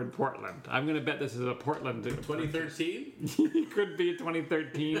and I were in Portland. I'm going to bet this is a Portland. 2013. It could be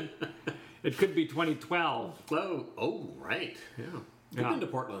 2013. It could be 2012. Oh, right. Yeah. You've Yeah. been to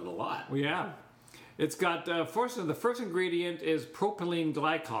Portland a lot. Well, yeah. It's got the first ingredient is propylene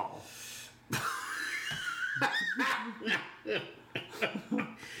glycol.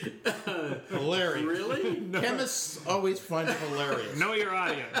 Hilarious. Really? Chemists always find it hilarious. Know your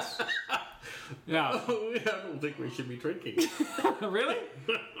audience. Yeah. I don't think we should be drinking. Really?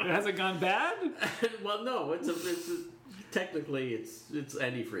 It hasn't gone bad? Well, no. It's technically it's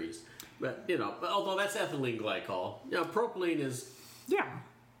antifreeze, but although that's ethylene glycol. Propylene is. Yeah.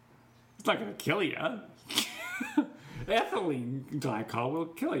 It's not going to kill you. Ethylene glycol will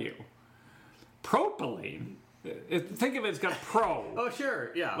kill you. Propylene, think of it, it's got pro. Oh,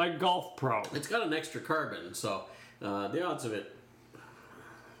 sure. Yeah. Like Golf Pro. It's got an extra carbon, so the odds of it.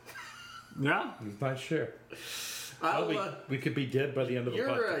 Yeah? I'm not sure. I'll, We could be dead by the end of the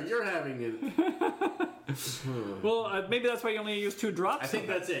podcast. you're having it. Well, maybe that's why you only use 2 drops. I think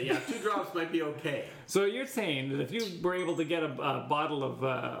that's it. Yeah, 2 drops might be okay. So you're saying that if you were able to get a bottle of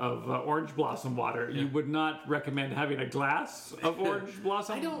orange blossom water, you would not recommend having a glass of orange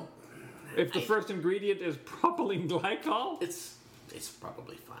blossom? I don't. If the first ingredient is propylene glycol? It's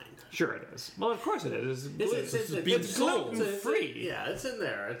probably fine. Sure it is. Well, of course it is. It's gluten-free. Yeah, it's in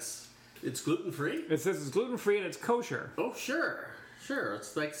there. It's gluten free. It says it's gluten-free and it's kosher. Oh, sure.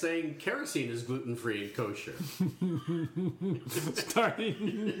 It's like saying kerosene is gluten free and kosher.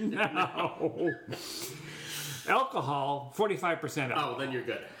 Starting now. Alcohol, 45% Oh, then you're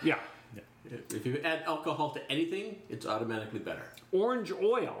good. Yeah. If you add alcohol to anything, it's automatically better. Orange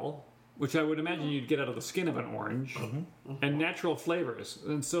oil, which I would imagine you'd get out of the skin of an orange, and natural flavors.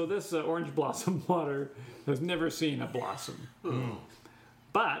 And so this orange blossom water has never seen a blossom.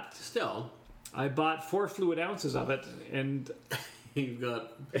 But Still, I bought 4 fluid ounces of it, and you've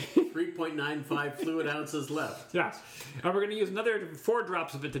got 3.95 fluid ounces left. yes. And we're going to use another 4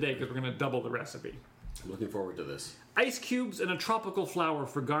 drops of it today because we're going to double the recipe. I'm looking forward to this. Ice cubes and a tropical flower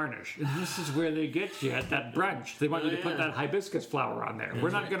for garnish. And this is where they get you at that brunch. They want you to put that hibiscus flower on there. We're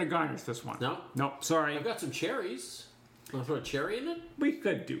not going to garnish this one. No? Nope, sorry. I've got some cherries. Want to throw a cherry in it? We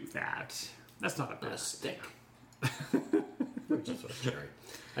could do that. That's not a And a bad. stick. Just throw a cherry.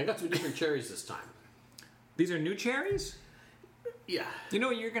 I got some different cherries this time. These are new cherries? Yeah. You know,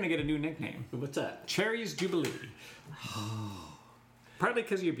 you're going to get a new nickname. What's that? Cherries Jubilee. Partly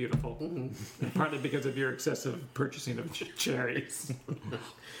because you're beautiful, and partly because of your excessive purchasing of cherries.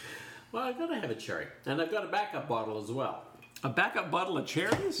 Well, I've got to have a cherry. And I've got a backup bottle as well. A backup bottle of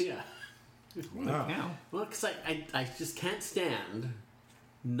cherries? Yeah. Wow. Yeah. Well, because I just can't stand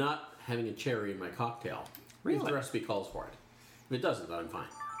not having a cherry in my cocktail. Really? If the recipe calls for it. If it doesn't, then I'm fine.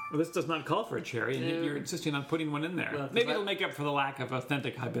 Well, this does not call for a cherry, and yet Yeah. you're insisting on putting one in there. Well, Maybe I- it'll make up for the lack of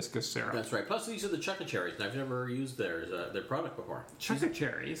authentic hibiscus syrup. That's right. Plus, these are the Chukka cherries, and I've never used their product before. Chukka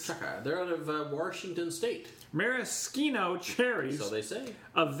cherries. Chukka. They're out of Washington State. Maraschino cherries. So they say.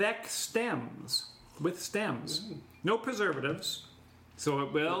 Avec stems. With stems. No preservatives. So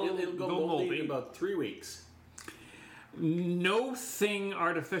it will It'll go moldy in about 3 weeks. No thing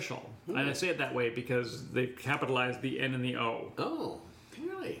artificial. And I say it that way because they capitalized the N and the O. Oh,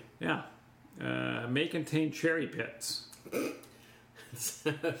 really? Yeah. May contain cherry pits. It's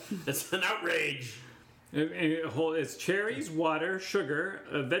an outrage. It's cherries, water, sugar,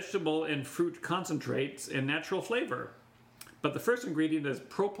 vegetable and fruit concentrates, and natural flavor. But the first ingredient is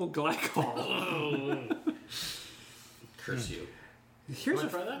propyl glycol. Curse you. Here's Wanna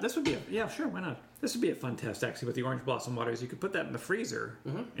try that? This would be sure, why not? This would be a fun test actually with the orange blossom waters. You could put that in the freezer,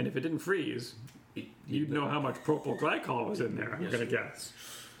 and if it didn't freeze, you'd know how much propyl glycol was in there. I'm Yes, going to you guess.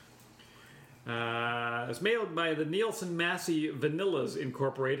 It's made by the Nielsen Massey Vanillas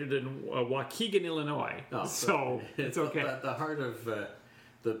Incorporated in Waukegan, Illinois. Oh, so it's okay. The heart of the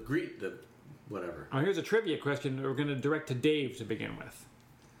whatever. Now, here's a trivia question we're going to direct to Dave to begin with.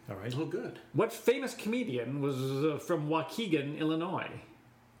 All right. Oh, good. What famous comedian was from Waukegan, Illinois?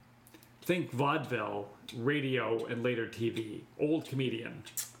 Think vaudeville, radio, and later TV. Old comedian.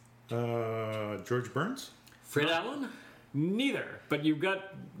 George Burns? Fred Allen? Neither, but you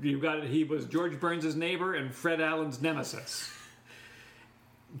got it. He was George Burns' neighbor and Fred Allen's nemesis.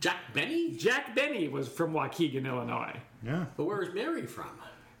 Jack Benny? Jack Benny was from Waukegan, Illinois. Yeah. But where is Mary from?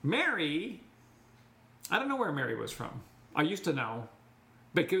 Mary, I don't know where Mary was from. I used to know.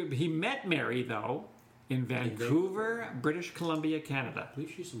 Because he met Mary, though, in Vancouver, British Columbia, Canada. I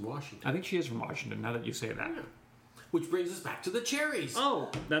believe she's from Washington. I think she is from Washington, now that you say that. Yeah. which brings us back to the cherries. Oh,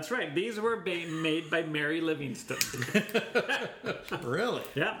 that's right. These were made by Mary Livingston. Really?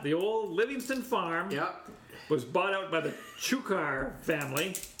 Yeah, the old Livingston farm Yeah. was bought out by the Chukar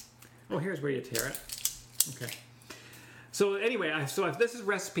family. Oh, here's where you tear it. Okay. So anyway, so if this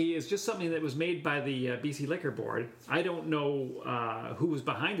recipe is just something that was made by the BC Liquor Board, I don't know who was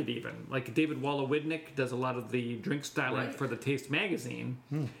behind it even. Like David Walla-Widnick does a lot of the drink styling for the Taste magazine,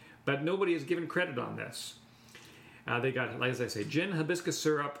 but nobody has given credit on this. They got, like as I say, gin, hibiscus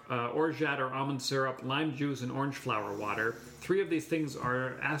syrup, orgeat or almond syrup, lime juice, and orange flower water. 3 of these things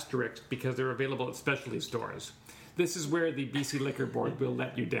are asterisked because they're available at specialty stores. This is where the BC Liquor Board will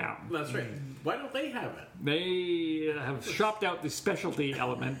let you down. That's right. Why don't they have it? They have shopped out the specialty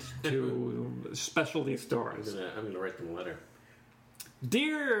element to specialty stores. I'm going to write them a letter.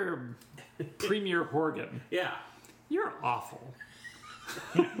 Dear Premier Horgan, Yeah. you're awful.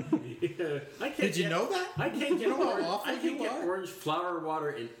 Did you know that? I can't get, know how orange, awful I can't you get are? orange flower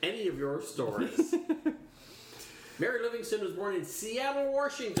water in any of your stores. Mary Livingston was born in Seattle,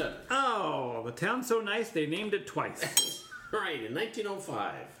 Washington. Oh, the town's so nice they named it twice. Right, in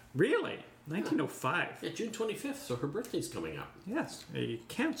 1905. Really? 1905. Yeah, June 25th, so her birthday's coming up. Yes, a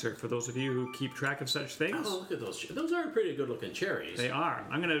Cancer for those of you who keep track of such things. Oh, look at those. Those are pretty good looking cherries. They are.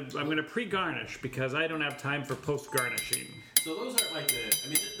 I'm gonna pre-garnish because I don't have time for post-garnishing. So those are like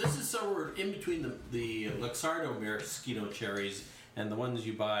this is somewhere in between the Luxardo Mosquito cherries and the ones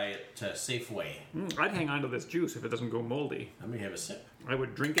you buy at Safeway. I'd hang on to this juice if it doesn't go moldy. Let me have a sip. I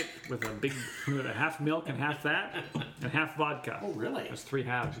would drink it with with a half milk and half that and half vodka. Oh, really? That's 3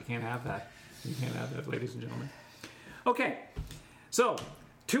 halves. You can't have that. You can't have that, ladies and gentlemen. Okay, so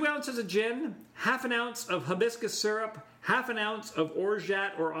 2 ounces of gin, half an ounce of hibiscus syrup, half an ounce of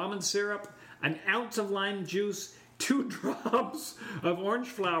orgeat or almond syrup, an ounce of lime juice, 2 drops of orange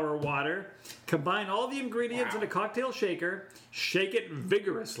flower water. Combine all the ingredients in a cocktail shaker. Shake it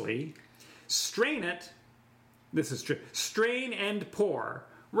vigorously. Strain it. This is true. Strain and pour.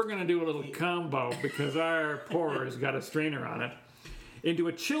 We're going to do a little combo because our pourer's got a strainer on it. Into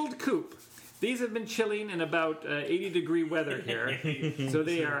a chilled coupe. These have been chilling in about 80-degree weather here, so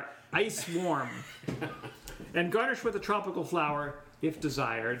they are ice warm. And garnish with a tropical flower if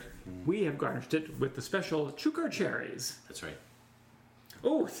desired. We have garnished it with the special Chukar cherries. That's right.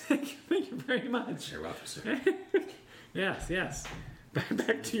 Oh, thank you very much. You're welcome, sir. Yes.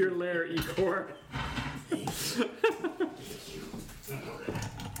 Back to your lair, Igor.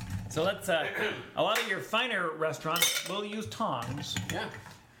 So let's, a lot of your finer restaurants will use tongs, Yeah.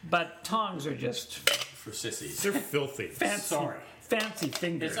 but tongs are just For sissies. They're filthy. fancy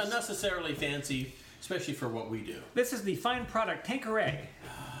fingers. It's unnecessarily fancy, especially for what we do. This is the fine product Tanqueray.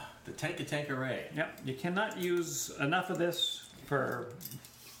 The Tanqueray. Yep, you cannot use enough of this for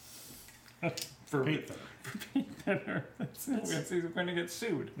Paint them. We're going to get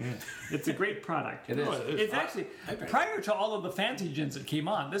sued. Yeah. It's a great product. It is. No, it is. It's actually, prior to all of the fancy gins that came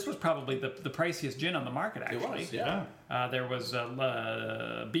on, this was probably the priciest gin on the market, actually. It was, yeah. There was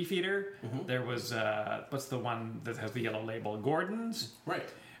Beefeater. Mm-hmm. There was, what's the one that has the yellow label? Gordon's. Right.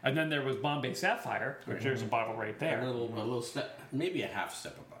 And then there was Bombay Sapphire, which there's a bottle right there. A little step, maybe a half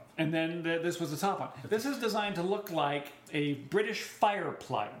step above. And then this was the top one. This is designed to look like a British fire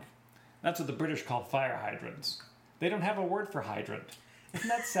plug. That's what the British call fire hydrants. They don't have a word for hydrant. Isn't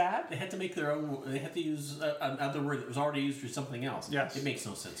that sad? They had to make their own. They had to use another word that was already used for something else. Yes. It makes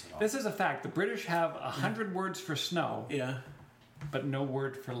no sense at all. This is a fact. The British have 100 words for snow, Yeah. but no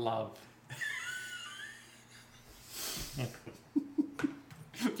word for love. Do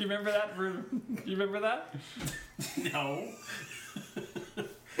you remember that? Do you remember that? No.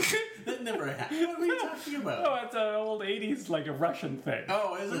 That never happened. What are you talking about? Oh, it's an old 80s, like a Russian thing.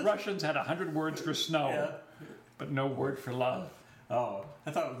 Oh, is the it? Russians had 100 words for snow, Yeah. but no word for love. Oh,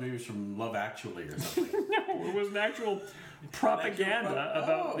 I thought maybe it was from Love Actually or something. No, it was an actual propaganda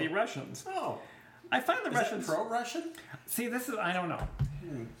about the Russians. Oh. I find the Is Russians... that pro-Russian? See, this is... I don't know.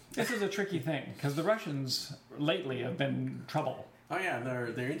 This is a tricky thing, because the Russians lately have been trouble. Oh, yeah, they're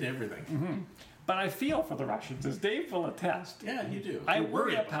into everything. Mm-hmm. But I feel for the Russians, as Dave will attest. Yeah, you do. I You're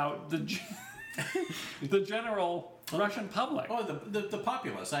worry worried about the general Russian public. Oh, the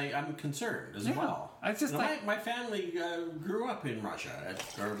populace. I'm concerned as well. I just like... my family grew up in Russia,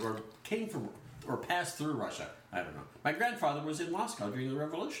 or came from, or passed through Russia. I don't know. My grandfather was in Moscow during the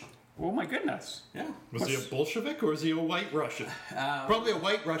revolution. Oh my goodness. Yeah. Was he a Bolshevik or was he a white Russian? Probably a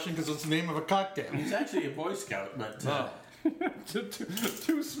white Russian because it's the name of a cocktail. He's actually a Boy Scout, but...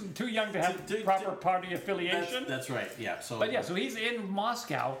 too young to have proper party affiliation. That's right, yeah. So, but yeah, so he's in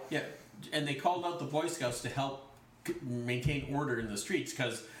Moscow. Yeah, and they called out the Boy Scouts to help maintain order in the streets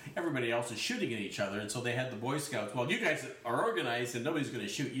because everybody else is shooting at each other, and so they had the Boy Scouts. Well, you guys are organized, and nobody's going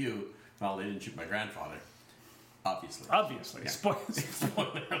to shoot you. Well, they didn't shoot my grandfather, obviously. Obviously. Yeah.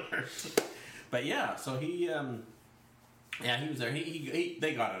 Spoiler alert. But yeah, so he was there.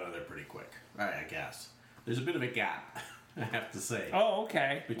 They got out of there pretty quick, I guess. There's a bit of a gap, I have to say. Oh,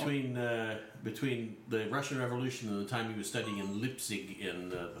 okay. Between the Russian Revolution and the time he was studying in Leipzig in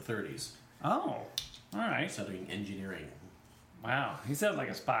the 30s. Oh, all right. Studying engineering. Wow, he sounds like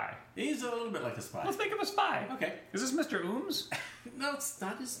a spy. He's a little bit like a spy. Let's make him a spy. Okay. Is this Mr. Ooms? No, it's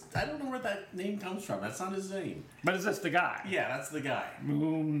not his... I don't know where that name comes from. That's not his name. But is this the guy? Yeah, that's the guy.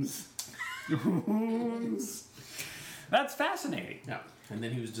 Ooms. Ooms. That's fascinating. Yeah. And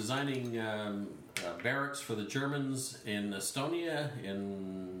then he was designing barracks for the Germans in Estonia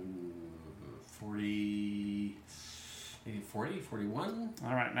in 40... Maybe 40, 41?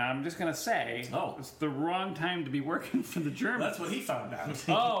 All right, now I'm just going to say, it's the wrong time to be working for the Germans. That's what he found out.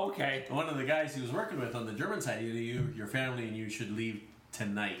 Oh, okay. One of the guys he was working with on the German side, your family and you should leave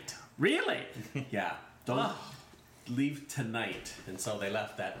tonight. Really? Yeah. Don't leave tonight. And so they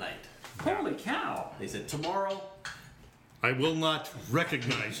left that night. Holy cow. They said, tomorrow... I will not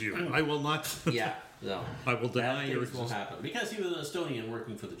recognize you. I will not. Yeah. No. I will deny your Things won't existence. happen. Because he was an Estonian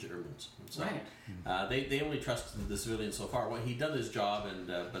working for the Germans. So, Right. they only trusted the civilians so far. Well, he'd done his job,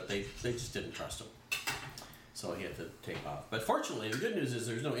 but they just didn't trust him. So he had to take off. But fortunately, the good news is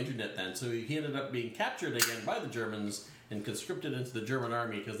there's no internet then, so he ended up being captured again by the Germans and conscripted into the German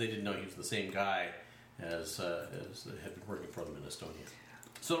army because they didn't know he was the same guy as had been working for them in Estonia.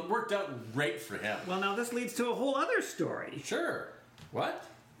 So it worked out great for him. Well, now this leads to a whole other story. Sure. What?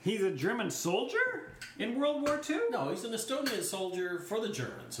 He's a German soldier in World War II? No, he's an Estonian soldier for the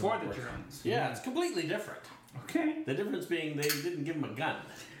Germans. For the Germans. Yeah, it's completely different. Okay. The difference being they didn't give him a gun.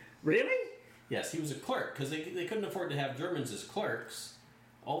 Really? Yes, he was a clerk, because they couldn't afford to have Germans as clerks.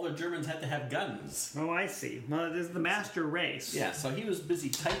 All the Germans had to have guns. Oh, I see. Well, it is the master race. Yeah, so he was busy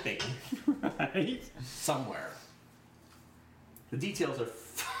typing Right? somewhere. The details are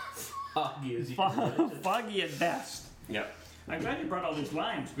foggy as you can imagine. Foggy at best. Yeah, I'm glad you brought all these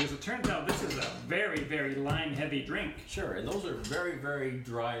limes, because it turns out this is a very, very lime-heavy drink. sure, and those are very, very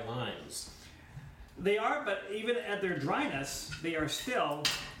dry limes. They are, but even at their dryness, they are still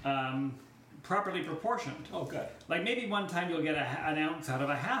properly proportioned. Oh, good. Like maybe one time you'll get an ounce out of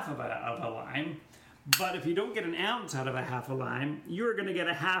a half of a lime, but if you don't get an ounce out of a half a lime, you're going to get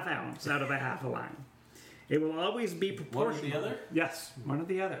a half ounce out of a half a lime. It will always be proportional. One or the other? Yes, one or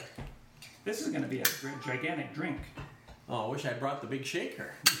the other. This is going to be a gigantic drink. Oh, I wish I brought the big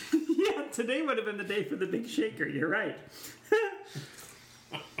shaker. Yeah, today would have been the day for the big shaker. You're right.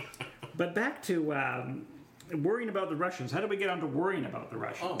 But back to worrying about the Russians. How do we get on to worrying about the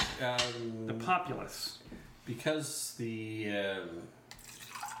Russians? Oh, The populace. because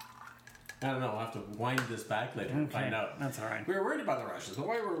I don't know, I'll have to wind this back later and find out. That's all right. We were worried about the Russians, but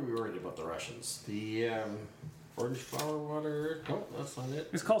why were we worried about the Russians? The orange flower water. Oh, that's not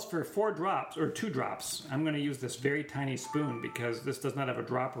it. This calls for 4 drops, or 2 drops. I'm going to use this very tiny spoon because this does not have a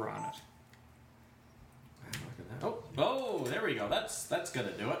dropper on it. Oh, there we go. That's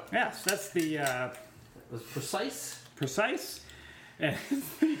gonna do it. Yes, that's the That's precise. precise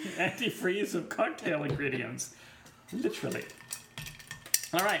antifreeze of cocktail ingredients. Literally.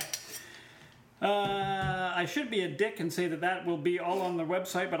 All right. I should be a dick and say that will be all on the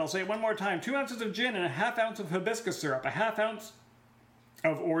website, but I'll say it one more time. 2 ounces of gin and a half ounce of hibiscus syrup, a half ounce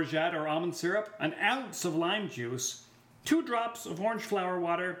of orgeat or almond syrup, an ounce of lime juice, 2 drops of orange flower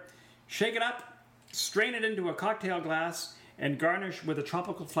water. Shake it up, strain it into a cocktail glass, and garnish with a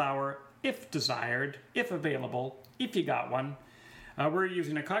tropical flower if desired, if available, if you got one. We're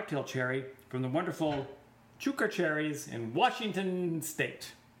using a cocktail cherry from the wonderful Chuka cherries in Washington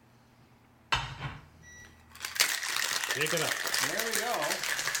State. Shake it up. There we go.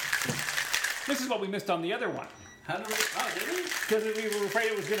 This is what we missed on the other one, How did we? Oh, did we? because we were afraid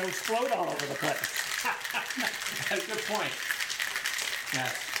it was going to explode all over the place. That's a good point.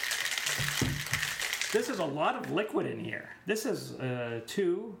 Yes. This is a lot of liquid in here. This is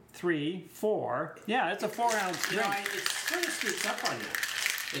 2, 3, 4. Yeah, it's a 4-ounce You know, drink. it sort of sneaks up on you.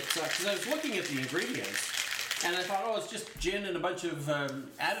 It's because I was looking at the ingredients, and I thought, oh, it's just gin and a bunch of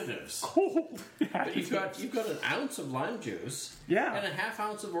additives. But you've got an ounce of lime juice, Yeah. and a half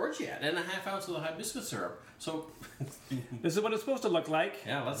ounce of orgeat, and a half ounce of the hibiscus syrup. So, This is what it's supposed to look like.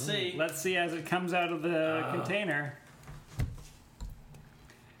 yeah, let's see. Let's see as it comes out of the container.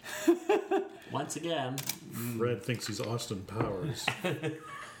 Once again, Fred thinks he's Austin Powers.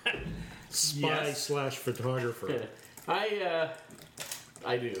 Spy Yes. / photographer. I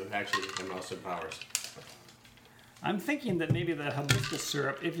do actually. I'm Austin Powers. I'm thinking that maybe the hibiscus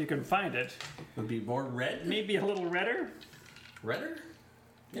syrup, if you can find it, Would be more red. maybe a little redder. Redder?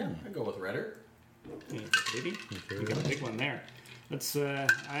 Yeah, I'd go with redder. Maybe. You got a big one there. Let's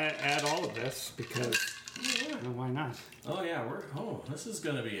add all of this because why not? Oh yeah, this is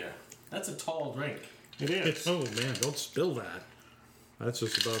gonna be that's a tall drink. It is. Oh man, don't spill that. That's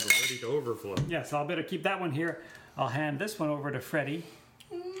just about ready to overflow. Yeah, so I'll better keep that one here. I'll hand this one over to Freddie.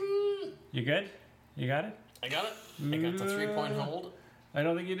 You good? You got it? I got it. I got the 3-point hold. I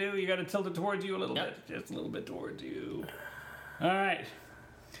don't think you do. You got to tilt it towards you a little Yep. bit. Just a little bit towards you. All right.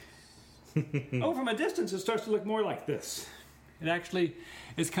 Oh, from a distance, it starts to look more like this. It actually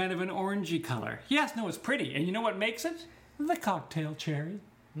is kind of an orangey color. Yes, no, it's pretty. And you know what makes it? The cocktail cherry.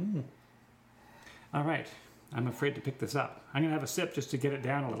 All right. I'm afraid to pick this up. I'm going to have a sip just to get it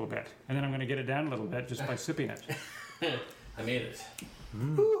down a little bit. And then I'm going to get it down a little bit just by sipping it. I made it.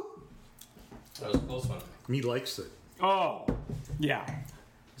 That was a close one. He likes it. Oh, yeah.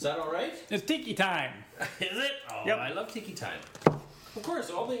 Is that all right? It's tiki time. Is it? Oh, Yep. I love tiki time. Of course,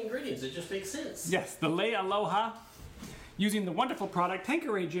 all the ingredients. It just makes sense. Yes, the Lei Aloha, using the wonderful product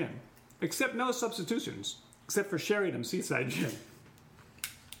Tanqueray Gin. Except no substitutions, except for Sheridan Seaside Gin.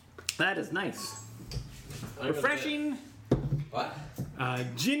 That is nice. Refreshing, What?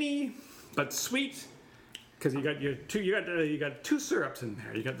 ginny, but sweet. Because you got two syrups in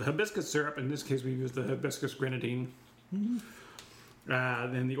there. You got the hibiscus syrup. In this case, we use the hibiscus grenadine.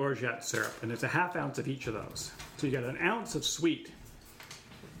 Then the orgeat syrup, and it's a ½ ounce of each of those. So you got an ounce of sweet.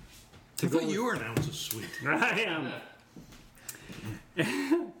 I thought you were an ounce of sweet. I am.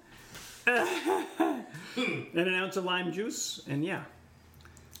 And an ounce of lime juice, and yeah,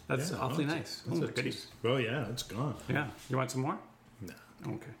 that's awfully nice. That's Oh, a my goodness. taste. Oh yeah, it's gone. Yeah, you want some more? No.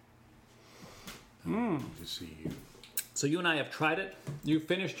 Okay. You see you. So you and I have tried it. You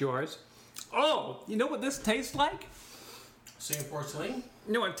finished yours. Oh, you know what this tastes like? Singapore sling?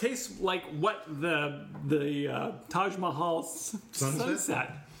 No, it tastes like what the Taj Mahal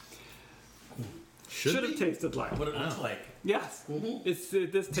sunset should have tasted like. What it looks like. Yes,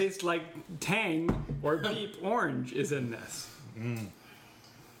 this tastes like Tang or Deep Orange is in this.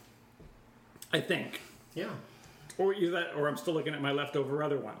 I think, Yeah. or either that, or I'm still looking at my leftover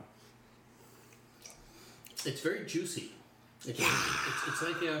other one. It's very juicy. It's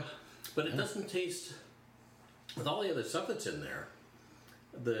like a, but it doesn't taste. With all the other stuff that's in there,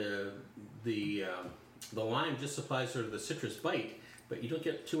 the lime just supplies sort of the citrus bite, but you don't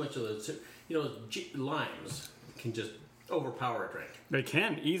get too much of the. Limes can just overpower a drink, They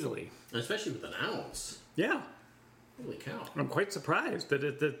can easily. and especially with an ounce. Yeah, Holy cow! I'm quite surprised that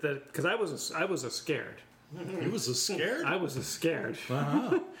because I was scared. It was a scared. I was scared.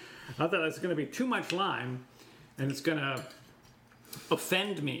 I thought it was going to be too much lime, and it's going to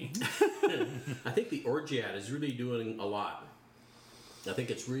offend me. I think the orgeat is really doing a lot. I think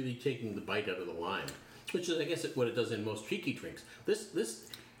it's really taking the bite out of the lime, which is, I guess, what it does in most tiki drinks. This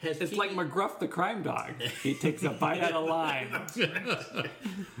has. It's like McGruff the crime dog. He takes a bite out of lime.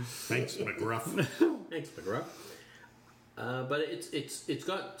 Thanks, McGruff. Thanks, McGruff. But it's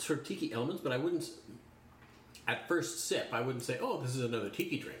got sort of tiki elements, but I wouldn't. At first sip, I wouldn't say, "Oh, this is another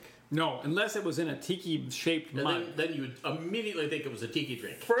tiki drink." No, unless it was in a tiki-shaped And mug. then you would immediately think it was a tiki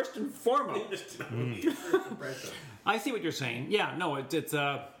drink. First and foremost, First impression. I see what you're saying. Yeah, no, it's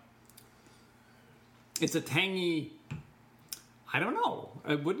a tangy. I don't know.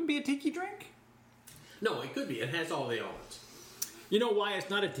 It wouldn't be a tiki drink. No, it could be. It has all the elements. You know why it's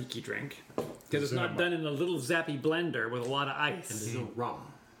not a tiki drink? Because it's not done in a little zappy blender with a lot of ice. There's no rum.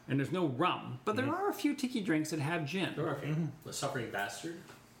 And there's no rum. But there are a few tiki drinks that have gin. The suffering bastard.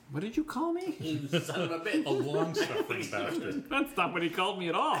 What did you call me? You son of a bitch. A long-suffering bastard. That's not what he called me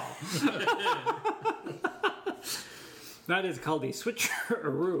at all. That is called a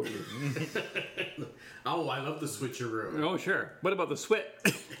switcheroo. Oh, I love the switcheroo. Oh, sure. What about the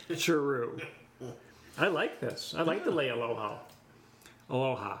switcheroo? I like this. I like the Lei Aloha.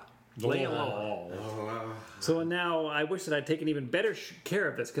 Aloha. Lei Aloha. So now I wish that I'd taken even better care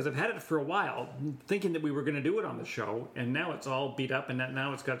of this because I've had it for a while, thinking that we were going to do it on the show, and now it's all beat up and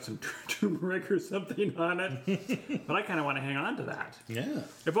now it's got some turmeric or something on it. But I kind of want to hang on to that. Yeah.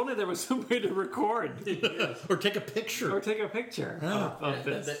 If only there was some way to record Or take a picture. or take a picture of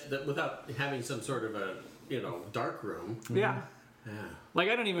this. That without having some sort of a dark room. Yeah. Yeah. Like,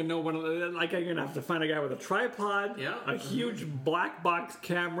 I don't even know what. Like, I'm going to have to find a guy with a tripod, Yeah. a huge black box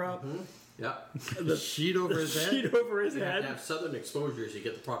camera, Yeah. The sheet over his head. sheet over his You have to head. have southern exposures. You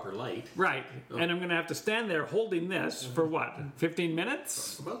get the proper light. Right. And I'm going to have to stand there holding this for what? 15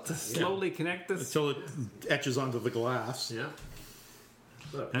 minutes? About To that. slowly connect this? Until it etches onto the glass. Yeah.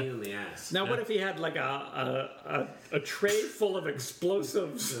 What a pain in the ass. Now, what if he had like a tray full of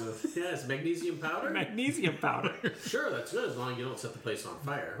explosives Yes, magnesium powder. magnesium powder? Sure, that's good as long as you don't set the place on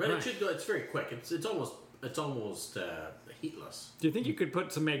fire. But Right. it should go. It's very quick. It's almost heatless. Do you think you could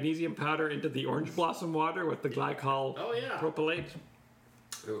put some magnesium powder into the orange blossom water with the glycol Oh, yeah. propylate?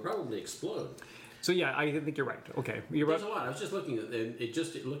 It would probably explode. So yeah, I think you're right. Okay, you're There's right. a lot. I was just looking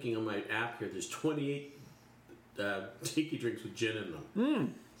at looking on my app here. There's 28 tiki drinks with gin in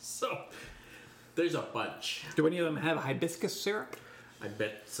them. So there's a bunch. Do any of them have hibiscus syrup? I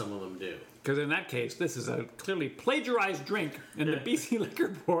bet some of them do. Because in that case, this is a clearly plagiarized drink, and the BC Liquor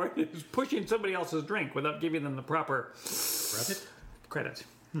Board is pushing somebody else's drink without giving them the proper credit.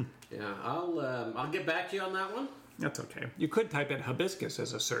 Yeah, I'll get back to you on that one. That's okay. You could type in hibiscus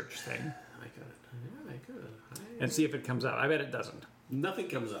as a search thing I could. Yeah, I could. and see if it comes out. I bet it doesn't. Nothing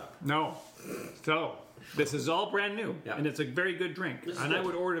comes up. No. So, this is all brand new, Yeah. and it's a very good drink. This is And I good.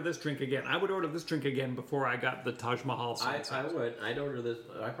 would order this drink again. I would order this drink again before I got the Taj Mahal Sunset. I would. I'd order this.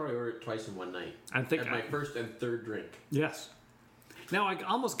 I'd probably order it twice in one night. I think At my first and third drink. Yes. Now, I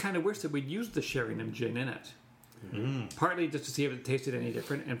almost kind of wish that we'd used the Sheringham gin in it. Partly just to see if it tasted any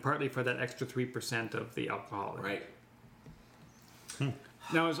different, and partly for that extra 3% of the alcohol. Right.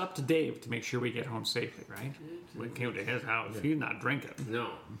 Now, it's up to Dave to make sure we get home safely, right? We came to his house. He's not drinking.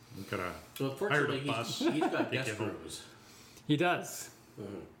 No. We could have Well, hired fortunately, a bus. he's got Take guest you home. rooms. He does.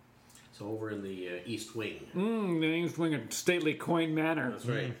 So over in the East Wing. The East Wing of stately coin manner. That's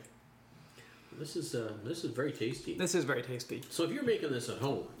right. This is very tasty. This is very tasty. So if you're making this at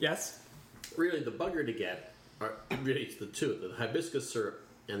home, Yes? really the bugger to get are really it's the two: the hibiscus syrup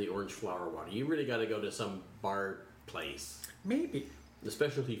and the orange flower water. You really got to go to some bar place, Maybe. the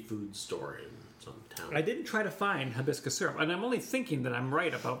specialty food store in some town. I didn't try to find hibiscus syrup, and I'm only thinking that I'm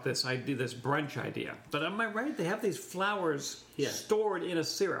right about this idea, this brunch idea. But am I right? They have these flowers Yeah. stored in a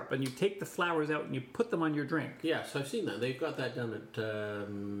syrup, and you take the flowers out and you put them on your drink. Yeah, so I've seen that. They've got that done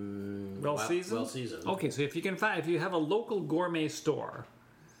at Well seasoned. Well seasoned. Okay, so if you have a local gourmet store,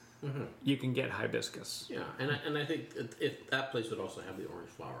 you can get hibiscus. Yeah, and I think if that place would also have the orange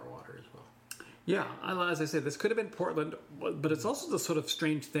flower water as well. Yeah, as I said, this could have been Portland, but it's also the sort of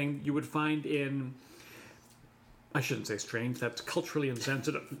strange thing you would find in. I shouldn't say strange. That's culturally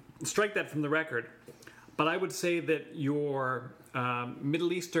insensitive. Strike that from the record. But I would say that your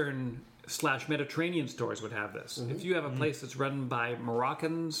Middle Eastern / Mediterranean stores would have this. If you have a place that's run by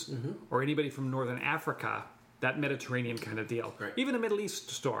Moroccans or anybody from Northern Africa, that Mediterranean kind of deal. Right. Even a Middle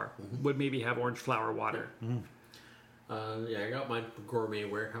East store would maybe have orange flower water. Yeah, I got my gourmet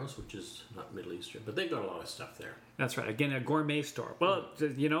warehouse, which is not Middle Eastern, but they've got a lot of stuff there. That's right. Again, a gourmet store. Well,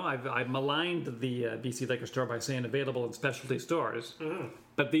 you know, I've maligned the BC Liquor Store by saying available in specialty stores,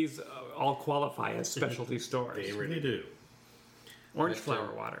 but these all qualify as specialty stores. They They really do. Orange But,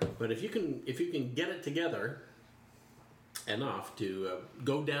 flower water. But if you can get it together enough to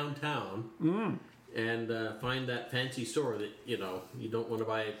go downtown and find that fancy store that you don't want to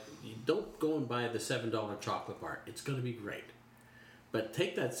buy, you don't go and buy the $7 chocolate bar. It's going to be great, but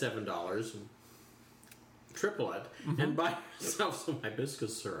take that $7 and triple it and buy yourself some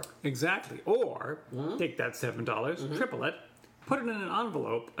hibiscus syrup. Exactly. Or take that $7, triple it, put it in an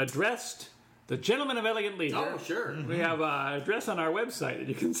envelope addressed the Gentleman of Elegant Leisure. Oh, sure. We have an address on our website that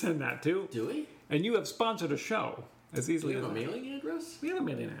you can send that to. Do we? And you have sponsored a show as Do easily we as have a mailing address? We have a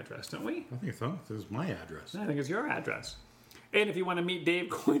mailing address, don't we? I think so. This is my address. I think it's your address. And if you want to meet Dave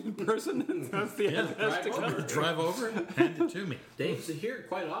Coyne in person, that's the address drive to come. over. Drive over and hand it to me. Dave's here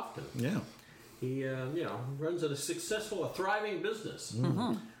quite often. Yeah. He, runs a successful, a thriving business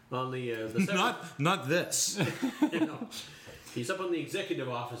on the seven- Not this. He's up on the executive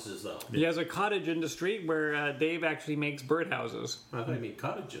offices, though. He has a cottage industry where Dave actually makes birdhouses. I thought you mean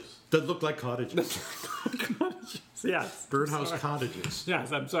cottages. That look like cottages. Yes. Birdhouse cottages.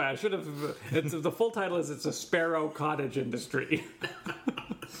 Yes, I'm sorry. I should have. The full title is It's a Sparrow Cottage Industry.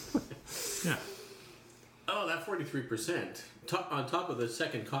 Yeah. Oh, that 43% on top of the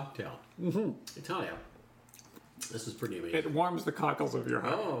second cocktail. I tell you, this is pretty amazing. It warms the cockles of your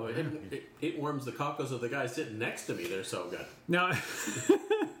heart. Oh, it warms the cockles of the guy sitting next to me. They're so good. Now,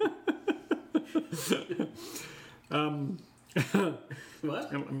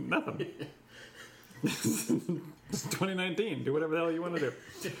 What? nothing. It's 2019. Do whatever the hell you want to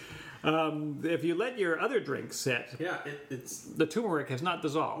do. If you let your other drink sit, Yeah, it's the turmeric has not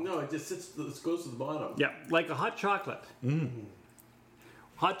dissolved. no, it just sits. It goes to the bottom. Yeah, like a hot chocolate.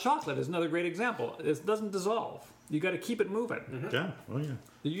 Hot chocolate is another great example. It doesn't dissolve. You got to keep it moving. Yeah. Oh, yeah.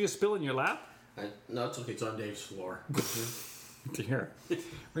 Did you just spill in your lap? No, it's okay. It's on Dave's floor. Here, we're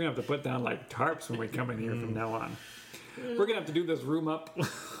gonna have to put down like tarps when we come in here from now on. We're gonna have to do this room up. This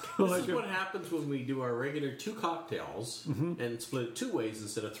is what happens when we do our regular 2 cocktails and split it 2 ways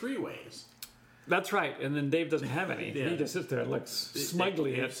instead of 3 ways. That's right. And then Dave doesn't have any. Yeah. He just sits there and looks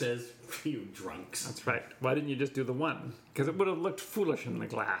smugly Dave at. says, "You drunks." That's right. Why didn't you just do the one? Because it would have looked foolish in the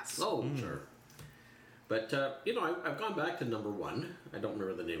glass. Oh, sure. But I've gone back to number 1. I don't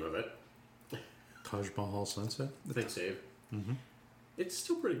remember the name of it. Taj Mahal Sunset. Thanks, Dave. It's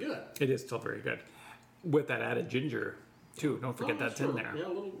still pretty good. It is still very good. With that added ginger, too. Don't forget that's true. in there. Yeah,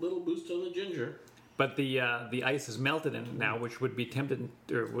 a little boost on the ginger. But the ice is melted in it now, which would be tempted,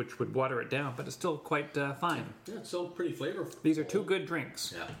 or which would water it down. But it's still quite fine. Yeah, it's still pretty flavorful. These are 2 good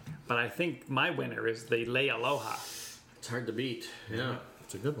drinks. Yeah, But I think my winner is the Lei Aloha. it's hard to beat. Yeah,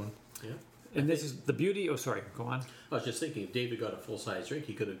 It's a good one. yeah. And this is the beauty. Oh, sorry. Go on. I was just thinking, if David got a full-size drink,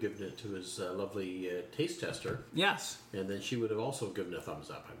 he could have given it to his lovely taste tester, Yes. and then she would have also given a thumbs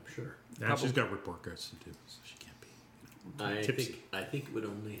up, I'm sure. And she's got report cards too, so she can't be. Tipsy. I think it would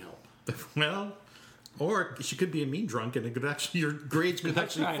only help. Well, or she could be a mean drunk, and it could actually your grades could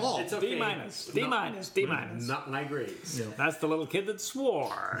actually right. fall. It's okay. D minus. D minus. D minus. Not my grades. Yeah. That's the little kid that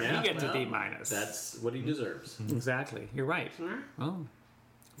swore. Yeah, He gets well, a D minus. That's what he deserves. Exactly. You're right. Oh,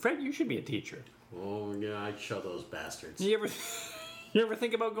 Fred, you should be a teacher. Oh, yeah, I'd show those bastards. You ever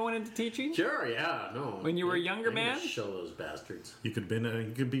think about going into teaching? Sure, yeah, no. When you were a younger I'm gonna man? show those bastards. You could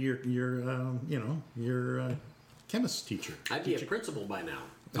be your chemist teacher. I'd be a principal by now.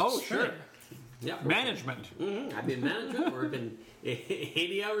 Oh, sure. Yeah, Management. I'd be in management, working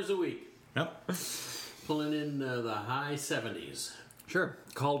 80 hours a week, Yep. pulling in the high 70s. Sure.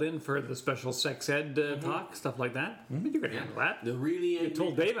 Called in for the special sex ed talk, stuff like that. You could handle that. The really You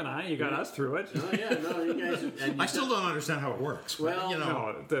told Dave and I, you got us through it. Oh yeah, no, you guys. And you I still don't understand how it works. but, Well,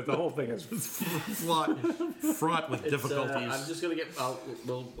 No, the whole thing is. fraught with difficulties. I'm just gonna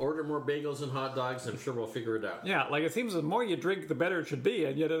we'll order more bagels and hot dogs. I'm sure we'll figure it out. Yeah, like it seems the more you drink, the better it should be,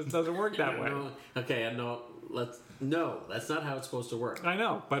 and yet it doesn't work that way. No, okay, I know. That's not how it's supposed to work. I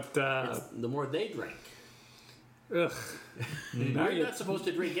know, but The more they drink, ugh. Now you're not supposed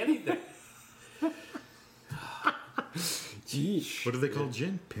to drink anything. Geesh. What do they call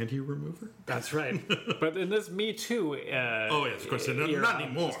gin? Panty remover? That's right. But in this Me Too. Oh, yes, of course. Not era,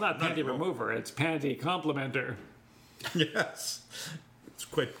 anymore. It's not Not panty anymore. remover. It's panty complementer. Yes. It's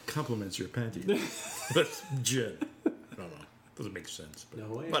quite compliments your panty. That's gin. I don't know. Doesn't make sense. But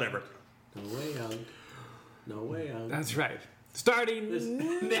No way. whatever. No way out. No way out. That's right.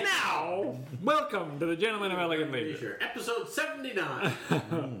 Starting now. Welcome to the Gentlemen of Elegant Leisure. Leisure, episode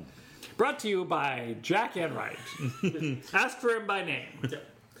 79. Brought to you by Jack Enright. Ask for him by name.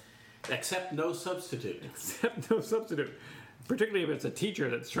 Except no substitute. Except no substitute. Particularly if it's a teacher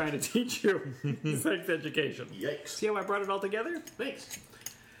that's trying to teach you sex education. Yikes. See how I brought it all together? Thanks.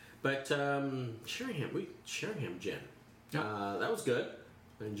 But Sheringham gin. Yeah. That was good.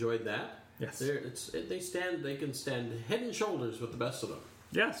 I enjoyed that. Yes. They can stand head and shoulders with the best of them.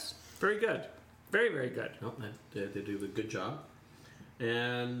 Yes. Very good. Very, very good. No, they do a good job.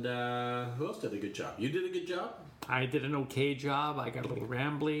 And who else did a good job? You did a good job? I did an okay job. I got a little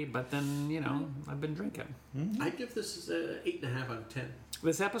rambly, but then, I've been drinking. I'd give this 8.5 out of 10.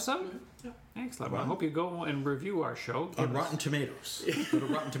 This episode? Yeah. Excellent. Well, I hope you go and review our show. On Rotten Tomatoes. Go to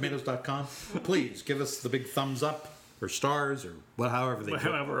RottenTomatoes.com. Please give us the big thumbs up or stars or however they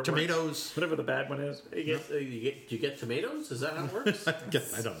However it tomatoes. Whatever the bad one is. You get tomatoes? Is that how it works?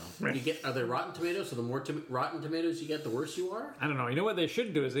 I don't know. Are there rotten tomatoes? So the more rotten tomatoes you get, the worse you are? I don't know. You know what they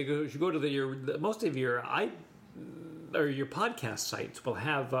should do is they should go to most of your your podcast sites will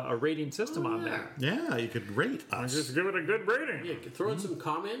have a rating system on there. Yeah, you could rate us. Just give it a good rating. Yeah, throw in some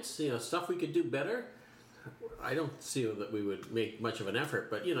comments, stuff we could do better. I don't see that we would make much of an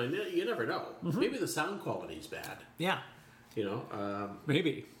effort, but you never know. Maybe the sound quality is bad. Yeah.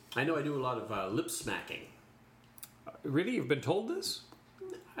 Maybe. I know I do a lot of lip smacking. Really? You've been told this?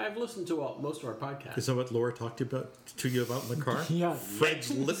 I've listened to most of our podcasts. Is that what Laura talked to you about in the car? Yeah.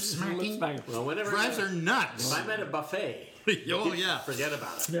 Fred's lip smacking? Well, whenever Fred's are nuts. if I'm at a buffet, Oh, yeah. forget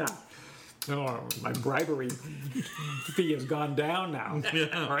about it. Yeah. Oh, my bribery fee has gone down now. For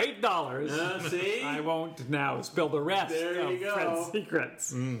 $8, See? I won't now spill the rest There of you go. Fred's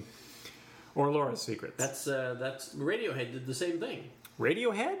secrets. Or Laura's secrets. That's Radiohead did the same thing.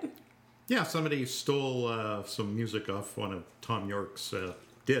 Radiohead? Yeah, somebody stole some music off one of Tom York's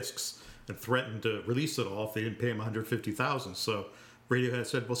discs and threatened to release it all if they didn't pay him $150,000. So Radiohead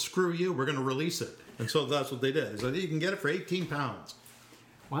said, "Well, screw you, we're going to release it." And so that's what they did. They said, "You can get it for £18."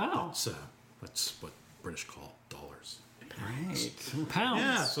 Wow. So that's what British call dollars. Right. Pounds.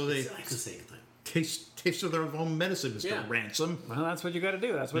 Yeah, so they It's like the same thing. taste of their own medicine, Mr. Yeah. Ransom. Well, that's what you got to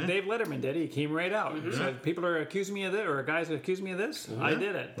do. That's what Dave Letterman did. He came right out. He said, people are accusing me of this, or guys are accusing me of this. I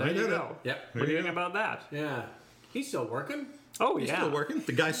did it. There I you did it. go. Yep. What do you think about that? Yeah. He's still working. Oh, He's yeah. still working.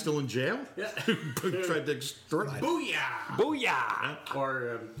 The guy's still in jail. Yeah. Tried to extradite. Booyah! Booyah!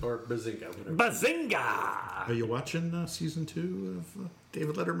 Or Bazinga. Whatever. Bazinga! Are you watching season 2 of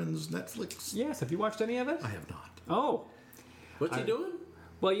David Letterman's Netflix? Yes, have you watched any of it? I have not. Oh. What's he doing?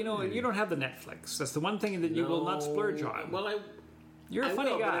 Well, you know, you don't have the Netflix. That's the one thing that you will not splurge on. Well, You're a I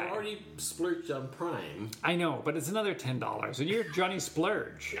funny will, but guy. I've already splurged on Prime. I know, but it's another $10, and you're Johnny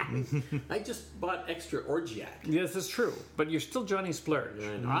Splurge. I just bought extra Orgiac. Yes, it's true, but you're still Johnny Splurge.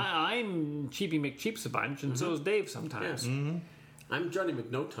 I know. I'm Cheapy McCheaps a bunch, and so is Dave sometimes. Yes. I'm Johnny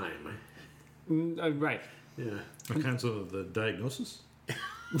McNoTime. Right. Yeah. What kinds of the diagnosis?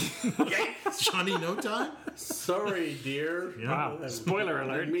 Johnny No Time? Sorry, deer. Wow. Spoiler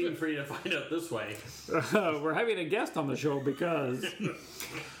alert. I'm mean for you to find out this way. We're having a guest on the show because,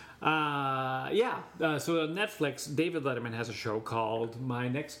 so on Netflix, David Letterman has a show called "My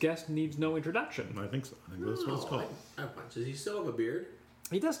Next Guest Needs No Introduction." I think so. I think that's what it's called. Does he still have a beard?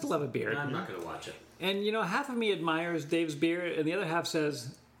 He does still have a beard, I'm not going to watch it. and you know, half of me admires Dave's beard, and the other half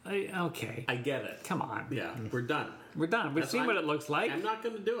says, "Okay, I get it. come on, Yeah, we're done. we're done. We've That's seen fine. what it looks like. I'm not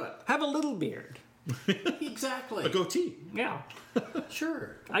going to do it. Have a little beard." Exactly. A goatee. Yeah,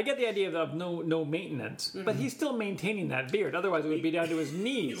 Sure. I get the idea of no maintenance, but he's still maintaining that beard. Otherwise, it would be down to his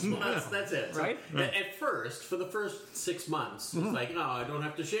knees. Well, that's it. Right? So, at first, for the first 6 months, it's like, oh, I don't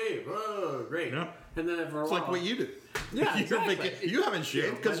have to shave. Oh, great. Yeah. And then for a It's while, like what you do. Yeah, You're on exactly. you haven't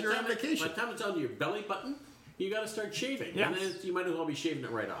shaved because by the you're on time it- vacation. By the time it's on your belly button, you got to start shaving. Yes. And then you might as well be shaving it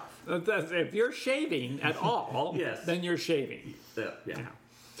right off. If you're shaving at all, Yes. then you're shaving. Yeah. Yeah.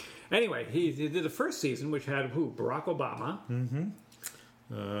 Anyway, he did the first season, which had who? Barack Obama.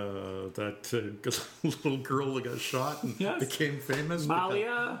 That little girl that got shot and Yes. became famous.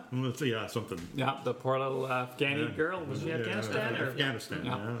 Malia. Yeah, something. Yeah, the poor little Afghani girl. Was she Afghanistan? or- Afghanistan.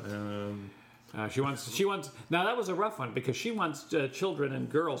 Yeah. Yeah. She wants. Now that was a rough one because she wants children and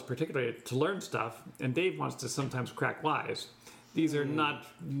girls, particularly, to learn stuff, and Dave wants to sometimes crack wise. These are not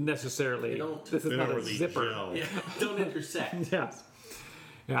necessarily. They don't- This is They not don't a really zipper. gel. Yeah. Don't intersect. Yes.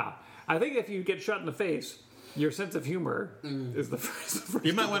 Yeah. I think if you get shot in the face, your sense of humor is the first.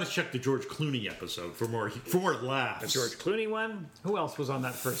 You might want to check the George Clooney episode for more laughs. George Clooney one. Who else was on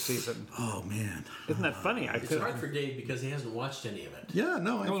that first season? Oh man. Isn't that funny? I It's could. hard for Dave because he hasn't watched any of it. Yeah,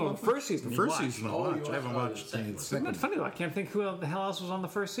 no. No, the first season The you first watched. season I Oh, you watched. I haven't watched- watched oh, the the second Isn't that second. funny though? I can't think who the hell else was on the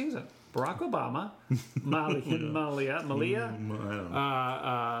first season. Barack Obama, Malia,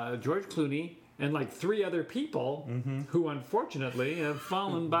 George Clooney, and like 3 other people who unfortunately have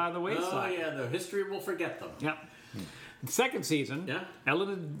fallen by the Oh, wayside. yeah. The history will forget them. Yep. Second season, Yeah.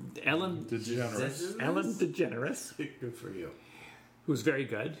 Ellen DeGeneres, Good for you. who's very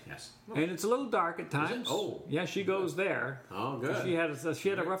good, Yes. and it's a little dark at times. Oh. yeah, she goes there. Oh, good. She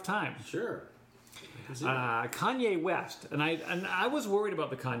had a rough time. Sure. I can see that. Kanye West, and I was worried about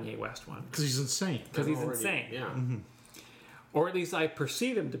the Kanye West one Because he's insane. because he's Already- insane, Yeah. or at least I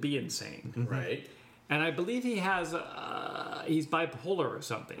perceive him to be insane. Right. And I believe he has he's bipolar or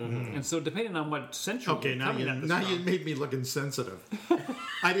something. And so depending on what century Okay, you're now coming you at this now you from- made me look insensitive.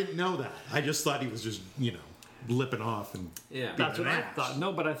 I didn't know that. I just thought he was just blipping off and Yeah. That's what I ass. thought.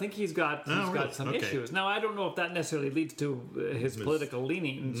 No, but I think he's got really? some Okay. issues. Now I don't know if that necessarily leads to his political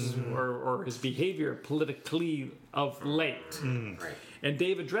leanings or his behavior politically of late. Right. And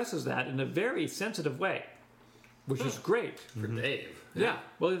Dave addresses that in a very sensitive way, which is great. For Dave. Yeah.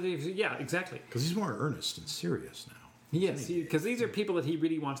 Well, yeah, exactly. because he's more earnest and serious now. Yes, because these are people that he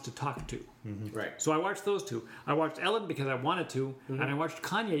really wants to talk to. Right. So I watched those two. I watched Ellen because I wanted to, and I watched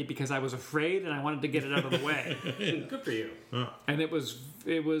Kanye because I was afraid and I wanted to get it out of the way. Good for you. And it was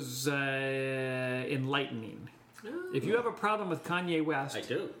enlightening. If you have a problem with Kanye West, I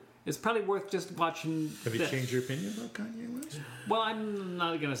do. it's probably worth just watching. Have you this. changed your opinion about Kanye West? Well, I'm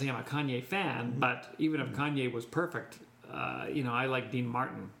not going to say I'm a Kanye fan, but even if Kanye was perfect, I like Dean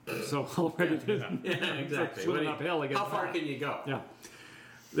Martin. So already, Yeah, exactly. swimming uphill against How far that. can you go? Yeah.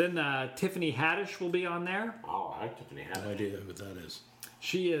 Then Tiffany Haddish will be on there. Oh, I like Tiffany No Haddish. idea who that is.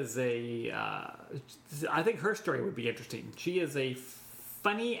 She is I think her story would be interesting. She is a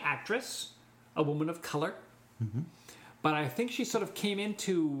funny actress, a woman of color, but I think she sort of came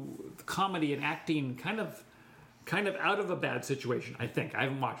into comedy and acting kind of out of a bad situation. I think I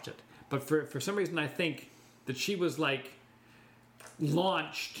haven't watched it, but for some reason I think that she was like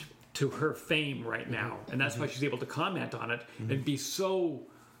launched to her fame right now, and that's why she's able to comment on it and be so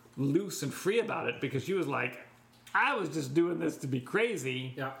loose and free about it because she was like, I was just doing this to be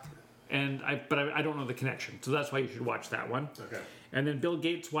crazy. Yeah. but I don't know the connection, so that's why you should watch that one. Okay. And then Bill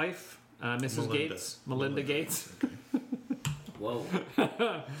Gates' wife, Mrs. Gates, Melinda Gates, Whoa.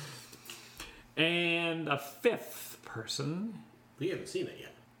 and a fifth person. We haven't seen it yet.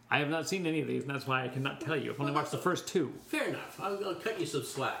 I have not seen any of these, and that's why I cannot tell you. I've only watched the first two. Fair enough. I'll cut you some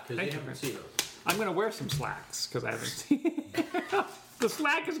slack because Thank you you. haven't seen them. I'm going to wear some slacks because I haven't seen. The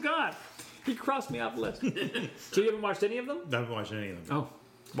slack is gone. He crossed me off the list. So you haven't watched any of them? I haven't watched any of them. Oh,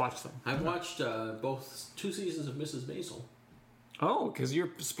 watch them. I've watched both 2 seasons of Mrs. Maisel. Oh, because you're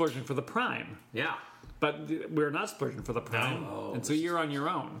splurging for the Prime. Yeah. But we're not splurging for the Prime. No. And so you're on your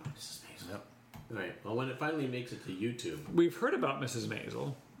own. Mrs. Maisel. All right. Well, when it finally makes it to YouTube, We've heard about Mrs.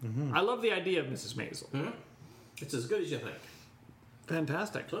 Maisel. I love the idea of Mrs. Maisel. it's as good as you think.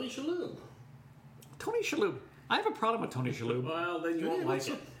 Fantastic. Tony Shalhoub. Tony Shalhoub. I have a problem with Tony Shalhoub. Well, then you won't like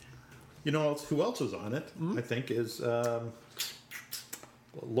it. You know who else is on it? I think is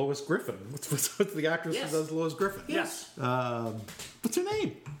Lois Griffin. What's the actress Yes. who does Lois Griffin? Yes. What's her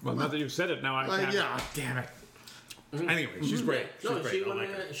name? Well, now that you've said it, now I can't. Yeah, damn it. Anyway, she's great. No, She's she great. I won, like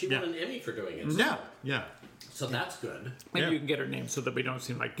her. she won an Emmy for doing it. Yeah, yeah. So that's good. Maybe Yeah. you can get her name so that we don't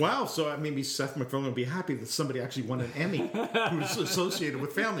seem like. Wow, so maybe Seth MacFarlane will be happy that somebody actually won an Emmy who's associated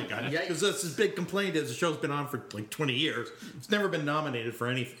with Family Guy. Yikes. Because that's his big complaint is the show's been on for like 20 years. It's never been nominated for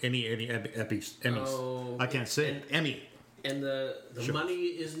any Emmys. Oh, I can't say it. Emmy. And the Sure. money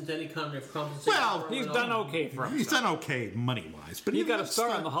isn't any kind of compensation. Well, for it He's at done all? okay for He's himself. done okay money-wise. But He even got a that's star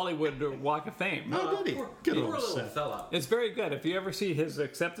not- on the Hollywood Walk of Fame. Oh, did he? Good Poor old little Seth. fella. It's very good. If you ever see his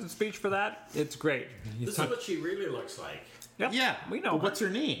acceptance speech for that, it's great. This is what she really looks like. Yep, Yeah, we know but her. what's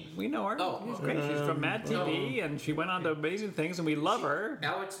her name? We know her. Oh, She's great. She's from Mad TV, and she went on to amazing things, and we love her.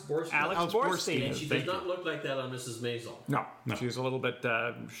 Alex Borstein. Alex Alex Borstein. Borstein. And she Thank does you. not look like that on Mrs. Maisel. No, No. she's a little bit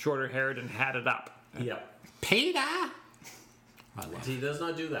shorter haired and hatted up. Yep. Peter. I love He does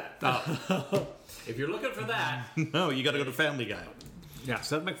not do that. If you're looking for that, it. No, you got to go to Family Guy. Yeah,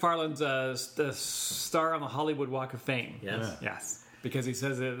 Seth MacFarlane's the star on the Hollywood Walk of Fame. yes. Yes, because he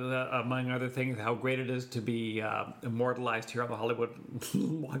says, among other things, how great it is to be immortalized here on the Hollywood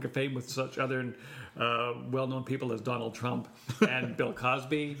Walk of Fame with such other well-known people as Donald Trump and Bill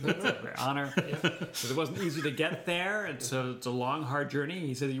Cosby. It's a great honor. Because it wasn't easy to get there. It's a long, hard journey.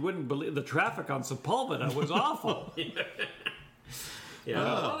 He said you wouldn't believe the traffic on Sepulveda was awful. Yeah. A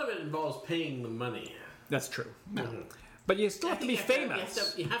lot of it involves paying the money. That's true. But you still have to be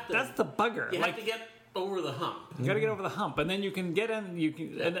famous. You have to. That's the bugger. You Like, have to get over the hump. you got to get over the hump, and then you can get in. You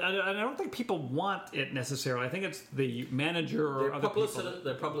can, and I don't think people want it necessarily. I think it's the manager or Their other people.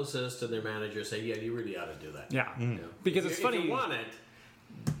 publicist and their manager say, "Yeah, you really ought to do that." Yeah, You know? because If it's you- funny. If you want it,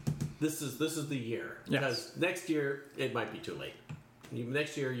 this is the year. Yes. Because next year it might be too late.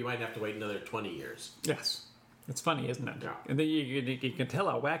 Next year you might have to wait another 20 years. Yes, it's funny, isn't it? Yeah. And then you can tell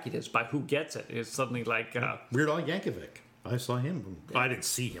how wacky it is by who gets it. It's suddenly like, Weird Al Yankovic. I saw him. I didn't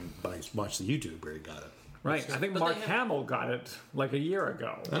see him, but I watched the YouTube where he got it. right. I think But Mark they have- Hamill got it like a year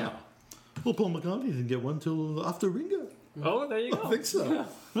ago. Yeah. Well, Paul McCartney didn't get one till after Ringo. Oh, there you go. I think so.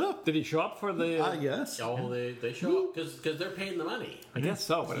 Yeah. Did he show up for the? Yes. Oh, they show up because they're paying the money. I guess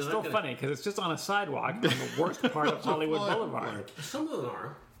so, but So it's they're still not gonna- funny because it's just on a sidewalk on the worst part of Hollywood Boulevard. Some of them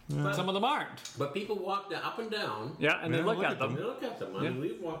are, but, Some of them aren't. but people walk up and down. Yeah, and they Yeah, look at them. They look at them. I mean,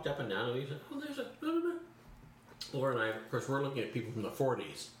 we've walked up and down, and we said, "Oh, there's a." Laura and I, of course, we're looking at people from the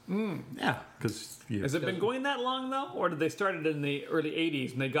 40s. Yeah. Because Has it been going that long though, or did they start it in the early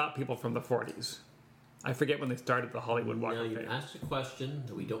 '80s and they got people from the '40s? I forget when they started the Hollywood Walk Now of you Fame. asked a question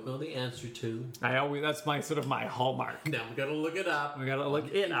that we don't know the answer to. That's my sort of my hallmark. Now we got to look it up. We gotta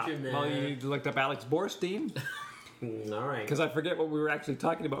look it up. Internet. Well, you looked up Alex Borstein All right. because I forget what we were actually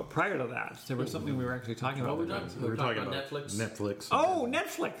talking about prior to that. There was something we were actually talking Well, about. we're talking about Netflix. Netflix. Oh,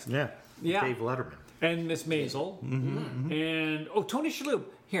 Netflix. Yeah. Yeah. Dave Letterman. And Miss Maisel. And Tony Shalhoub.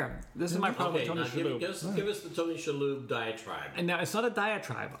 Here, this is my problem Okay, with now Tony Shalhoub. give us the Tony Shalhoub diatribe. And now it's not a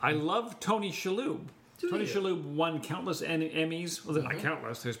diatribe. I love Tony Shalhoub. Tony you? Shalhoub won countless Emmys. Well, they're not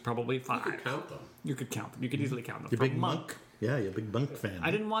countless. There's probably 5. You could count them. You could count them. You could easily count them. You From big Monk? Yeah, you're a big Monk fan.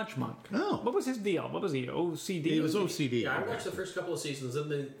 I didn't watch Monk. Oh. What was his deal? What was he? OCD? He was OCD. Yeah, I watched the first couple of seasons, and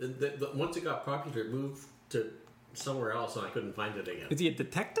then once it got popular, it moved to somewhere else, and I couldn't find it again. Is he a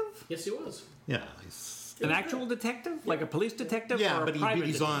detective? Yes, he was. Yeah. He's, An actual detective? Like a police detective? yeah, or a but private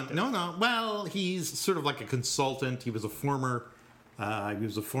he's detective? on. No. Well, he's sort of like a consultant. He was a former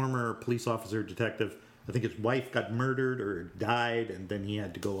police officer, detective. I think his wife got murdered or died, and then he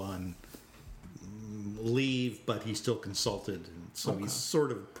had to go on leave, but he still consulted. And so he's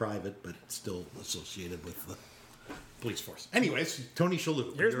sort of private, but still associated with the police force. Anyways, Tony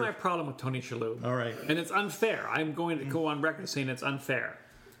Shalhoub. Here's my problem with Tony Shalhoub. All right. And it's unfair. I'm going to go on record saying it's unfair.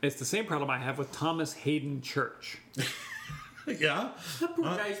 It's the same problem I have with Thomas Hayden Church. Yeah. That poor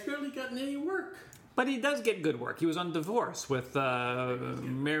guy's barely gotten any work. But he does get good work. He was on Divorce with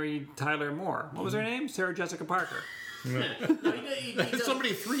Mary Tyler Moore. What was her name? Sarah Jessica Parker. No, he does,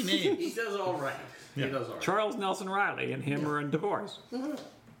 Somebody 3 names. he does all right. Yeah. He does all right. Charles Nelson Riley and him were in Divorce.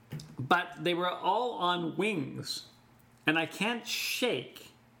 But they were all on Wings. And I can't shake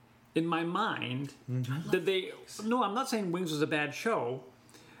in my mind that they... No, I'm not saying Wings was a bad show,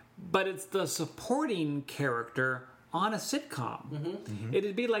 but it's the supporting character on a sitcom.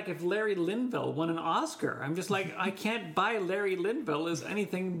 It'd be like if Larry Linville won an Oscar. I'm just like, I can't buy Larry Linville as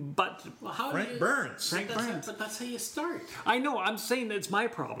anything but... Well, how Frank Burns. Frank Burns. But that's how you start. I know, I'm saying it's my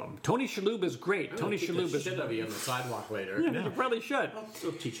problem. Tony Shalhoub is great. Tony Shalhoub is... shit out of you on the sidewalk later. Yeah, you probably should.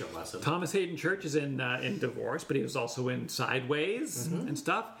 I'll teach you a lesson. Thomas Hayden Church is in Divorce, but he was also in Sideways and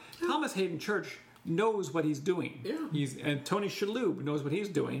stuff. Thomas Hayden Church knows what he's doing. Yeah. And Tony Shalhoub knows what he's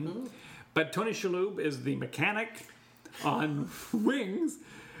doing. But Tony Shalhoub is the mechanic on Wings,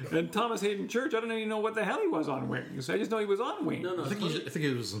 and Thomas Hayden Church, I don't even know what the hell he was on Wings. I just know he was on Wings. No, I think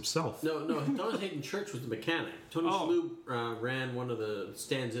it was himself. No, Thomas Hayden Church was the mechanic. Tony Shalhoub ran one of the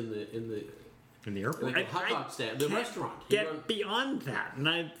stands in the In the airport. the hot dog stand, the can't restaurant. He Get beyond that, and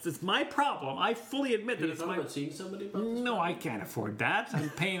it's my problem. I fully admit that you it's thought my. about seeing somebody about this? No, I can't afford that. I'm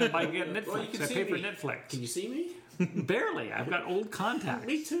paying by getting Netflix. Well, you can I see pay for me. Netflix. Can you see me? Barely. I've got old contacts.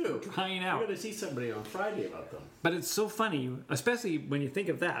 Me too. Trying I'm out. going to see somebody on Friday about them. But it's so funny, especially when you think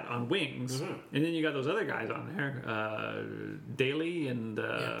of that on Wings, and then you got those other guys on there, Daly and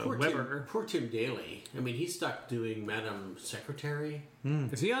Weber. Poor Tim Daly. I mean, he's stuck doing Madam Secretary.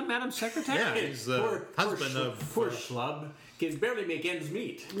 Is he on Madam Secretary? Yeah, he's the husband of... Poor schlub. Can barely make ends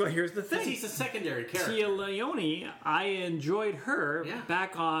meet. Well, here's the Because thing. he's a secondary character. Tia Leone, I enjoyed her Yeah.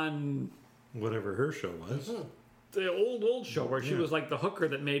 back on whatever her show was. the old show where she was like the hooker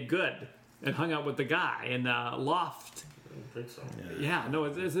that made good and hung out with the guy in Loft. I don't think so. Yeah, no,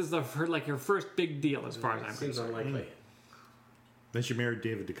 this is her first big deal as far as I'm Seems concerned. unlikely. Then she married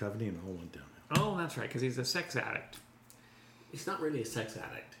David Duchovny and it all went downhill. Oh, that's right, because he's a sex addict. He's not really a sex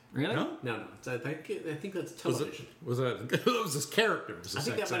addict. Really? No? No. I think that's Was television. it was his character. Was I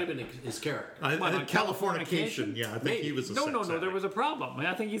think that might have been his character. I What, think on Californication. Yeah, I think Maybe. he was a No, sex no, there addict. was a problem.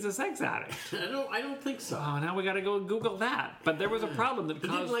 I think he's a sex addict. I don't think so. Oh, now we got to go Google that. But there was a problem that He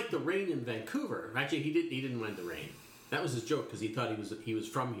didn't caused. like the rain in Vancouver. Actually, he didn't mind the rain. That was his joke because he thought he was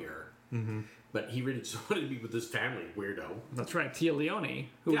from here. Mm-hmm. But he really just wanted to be with his family. Weirdo. That's right, Tia Leone,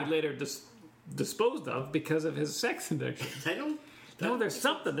 who Yeah. he later disposed of because of his sex addiction. I don't. No, there's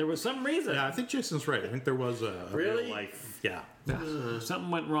something. There was some reason. Yeah, I think Jason's right. I think there was a Really? real life. Yeah. Yeah,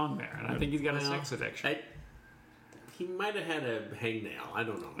 something went wrong there, and I think he's got a Well, sex addiction. He might have had a hangnail. I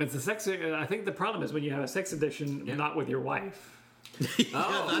don't know. It's a sex. I think the problem is when you have a sex addiction, not with your wife.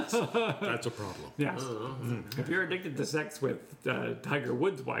 Oh, That's a problem. Yeah. If you're addicted to sex with Tiger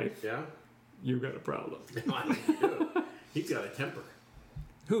Woods' wife, yeah. you've got a problem. He's got a temper.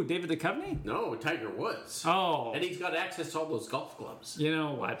 Who? David Duchovny? No, Tiger Woods. Oh, And he's got access to all those golf clubs. you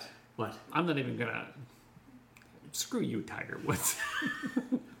know what? What? I'm not even gonna. Screw you, Tiger Woods.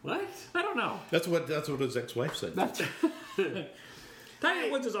 What? I don't know. That's what his ex-wife said. That's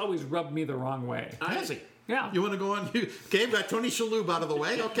Tiger Woods has always rubbed me the wrong way. Has he? Yeah. You want to go on? Okay, got Tony Shalhoub out of the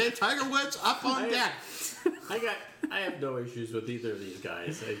way. Okay, Tiger Woods up on deck. I have no issues with either of these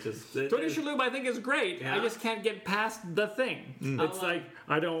guys. I just Tony Shalhoub, I think, is great. I Yeah. just can't get past the thing. It's like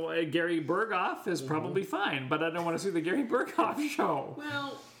I don't. Gary Berghoff is probably fine, but I don't want to see the Gary Berghoff show.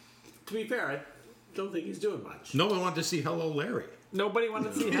 Well, to be fair, I don't think he's doing much. No one wanted to see Hello Larry. Nobody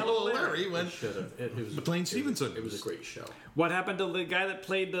wanted to see Hello Larry. when Should have. It was McLean Stevenson. It was a great show. What happened to the guy that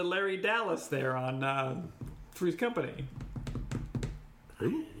played the Larry Dallas there on Three's Company?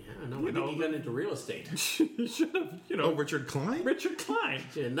 Who? Yeah, no, I think he got into real estate. He should have, Oh, Richard Klein. Richard Klein.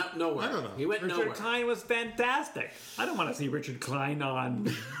 Yeah, nowhere. I don't know. He went Richard nowhere. Klein was fantastic. I don't want to see Richard Klein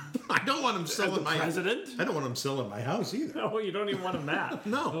on I don't want him selling the my president. I don't want him selling my house either. Oh, you don't even want him that.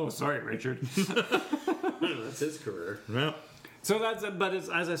 No. Oh, sorry, Richard. That's his career. Well, So but it's,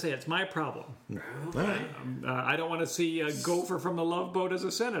 as I say, it's my problem. all right. I don't want to see a gopher from the Love Boat as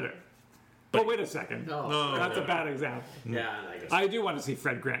a senator. But wait a second. No. That's a bad example. Yeah, I guess. I do want to see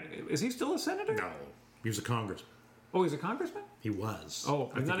Fred Grant. Is he still a senator? No, he was a congressman. Oh, he's a congressman? He was. Oh,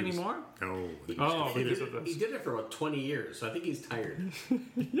 I think not he was- anymore? No. Oh, he, because did, of he this. did it for about 20 years, so I think he's tired.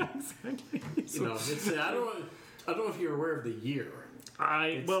 Yeah, exactly. You know, it's, I don't know if you're aware of the year.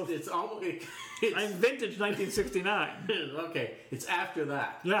 It's almost. I'm vintage 1969. Okay, it's after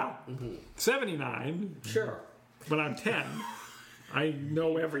that. Yeah. 79, Sure. when I'm 10, I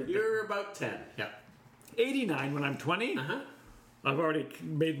know everything. You're about 10. Yeah. 89 when I'm 20. Uh-huh. I've already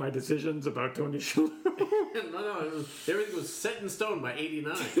made my decisions about Tony Shalhoub. No, everything was set in stone by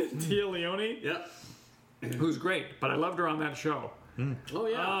 '89. Tia Leone, Yep. who's great, but I loved her on that show. Oh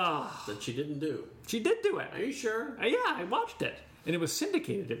yeah. That she didn't do. She did do it. Are you sure? Yeah, I watched it, and it was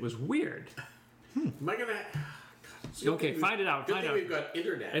syndicated. It was weird. Am I gonna? Okay, find it out. Good Find thing out. we've got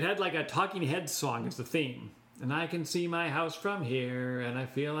internet. It had like a Talking Heads song as the theme, and I can see my house from here, and I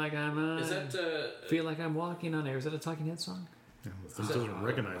feel like I'm. Is that Feel like I'm walking on air. Is that a Talking Heads song? Yeah, it doesn't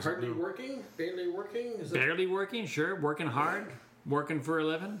recognize hardly it. working? Barely working? Is that Barely working, sure. Working hard. Working for a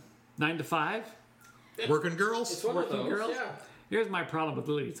living. 9 to 5. Working girls? It's one Working of those. girls? Yeah. Here's my problem with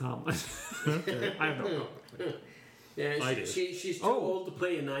Lily Tomlin. I have no problem. Yeah. I do. She's too Oh. old to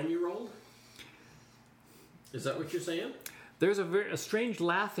play a 9-year-old. Is that what you're saying? There's a strange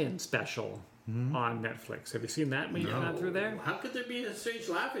laugh-in special on Netflix. Have you seen that when you've gone through there? How could there be a strange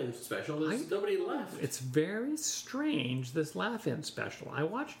laughing special? There's nobody left. It's very strange, this laugh-in special. I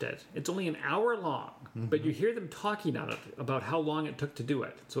watched it. It's only an hour long, but you hear them talking on it about how long it took to do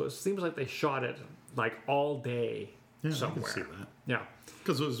it. So it seems like they shot it like all day Yeah, somewhere. I can see that. Yeah.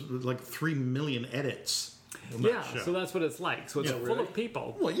 Because it was like 3 million edits. on that Yeah, show. so that's what it's like. So it's Yeah, full really? of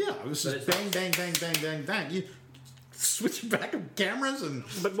people. Well, yeah, it was just But bang, bang, bang, bang, bang, bang. You switch back of cameras and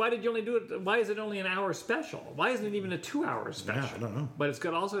But why did you only do it? Why is it only an hour special? Why isn't it even a 2-hour special? I don't know. But it's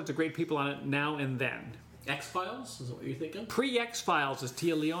got all sorts of great people on it now and then. X-Files? Is that what you're thinking? Pre-X-Files is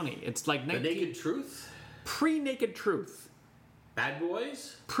Tia Leone. It's like The Naked Truth? pre-Naked Truth, Bad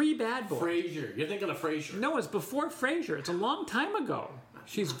Boys? pre-Bad Boy. Frasier. You're thinking of Frasier. No, it's before Frasier. It's a long time ago.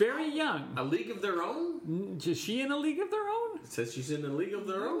 She's very young. A League of Their Own? Is she in a league of their own? It says she's in a League of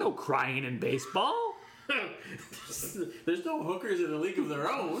Their Own. No crying in baseball. There's no hookers in a League of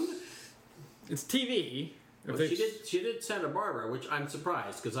Their Own. It's TV. Well, she did Santa Barbara, which I'm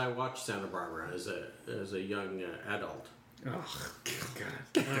surprised because I watched Santa Barbara as a young adult. Oh, God.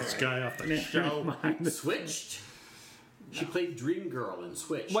 get this guy off the show. Switched. She played Dream Girl in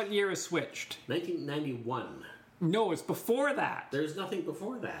Switched. What year is Switched? 1991. No, it's before that. There's nothing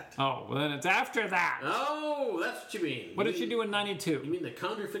before that. Oh, well then it's after that. Oh, that's what you mean. What did she do in You 92? mean the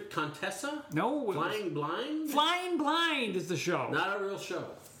Counterfeit Contessa? No. it was- Flying Blind? Flying Blind is the show. Not a real show.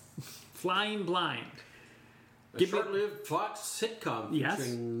 Flying Blind. A Give me- short-lived Fox sitcom Yes.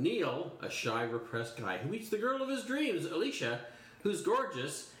 featuring Neil, a shy, repressed guy who meets the girl of his dreams, Alicia, who's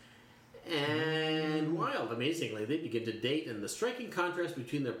gorgeous and wild. Amazingly, they begin to date, and the striking contrast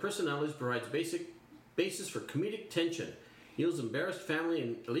between their personalities provides basis for comedic tension. Neil's embarrassed family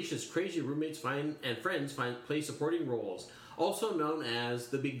and Alicia's crazy roommates play supporting roles, also known as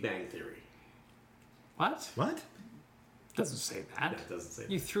the Big Bang Theory. What? What? Doesn't say that. That doesn't say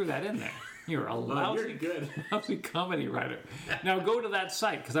You threw that in there. You're a Oh, lousy, you're good. lousy comedy writer. Now go to that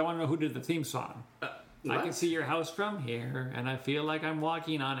site because I want to know who did the theme song. I what? can see your house from here, and I feel like I'm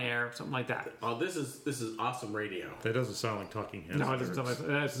walking on air, something like that. Oh, this is awesome radio. That doesn't sound like Talking Heads. No, it doesn't sound like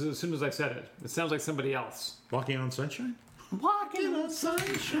that. As soon as I said it, it sounds like somebody else. Walking on Sunshine? Walking on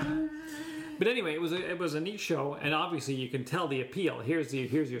sunshine. But anyway, it was a neat show, and obviously you can tell the appeal. Here's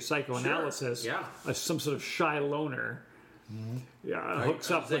your psychoanalysis. Sure, yeah. Of some sort of shy loner. Yeah,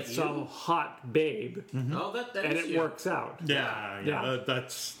 hooks up is that with some you? hot babe, Oh, that and is it you. works out. Yeah. Yeah.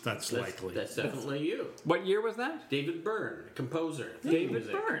 That's likely. That's definitely you. What year was that? David Byrne, composer. theme David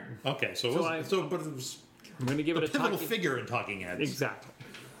music. Byrne. Okay, so, but it was I'm going to give a it a pivotal talking. figure in Talking Heads. Exactly.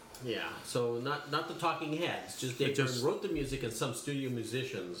 Yeah, so not the Talking Heads. Just David just- Byrne wrote the music, and some studio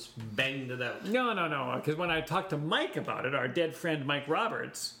musicians banged it out. No. Because when I talked to Mike about it, our dead friend Mike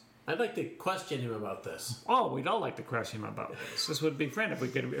Roberts. I'd like to question him about this. Oh, we'd all like to question him about this. This would be friend if we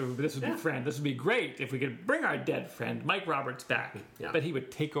could. This would be friend. This would be great if we could bring our dead friend Mike Roberts back. Yeah. But he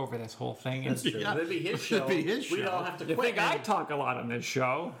would take over this whole thing. And Yeah. It'd be his It'd show. be his We'd show. all have to you quit. think I talk a lot on this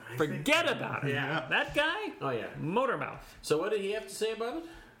show? Forget about it. Yeah. That guy, Oh yeah. Motormouth. So what did he have to say about it?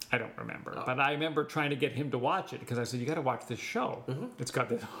 I don't remember, but I remember trying to get him to watch it because I said you got to watch this show. It's got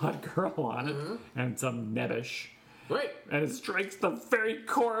this hot girl on it and some nebbish, Right, and it strikes the very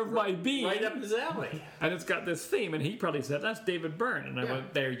core of my being. right up his alley. And it's got this theme, and he probably said, that's David Byrne. And I Yeah.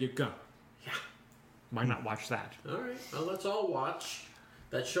 went, there you go. Yeah. Why not watch that? All right. Well, let's all watch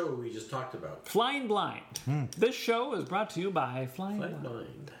that show we just talked about. Flying Blind. This show is brought to you by Flying Blind Blind.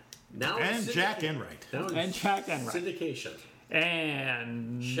 Mind. Now And it's Jack syndica- Enright. Now it's And Jack Enright. syndication.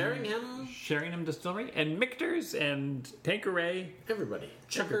 And Sheringham, Distillery. And Michter's and Tanqueray. everybody.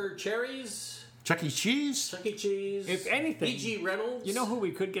 Checker Cherries, Chuck E. Cheese? Chuck E. Cheese. If anything, E.G. Reynolds. You know who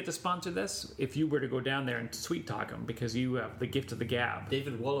we could get to sponsor this? If you were to go down there and sweet talk them because you have the gift of the gab.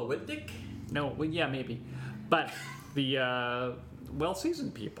 David Wolowitnik? No, well, yeah, maybe. But the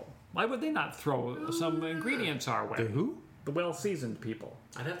well-seasoned people. Why would they not throw some ingredients our way? The who? the well-seasoned people.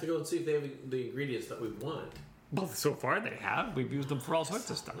 I'd have to go and see if they have the ingredients that we want. Well, so far they have. We've used them for all sorts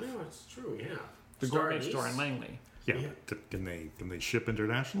of stuff. Yeah, it's true. Yeah. The gourmet store in Langley. Yeah. Can they ship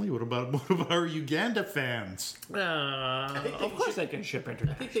internationally? What about our Uganda fans? Of course they can ship I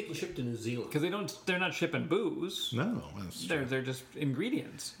internationally. think they can ship to New Zealand. Because they're not shipping booze. No, that's true. They're just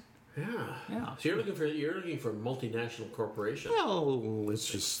ingredients. Yeah. Yeah. So you're looking for a multinational corporation. Well, it's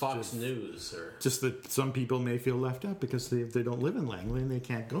just Fox News or. just that some people may feel left out because they don't live in Langley and they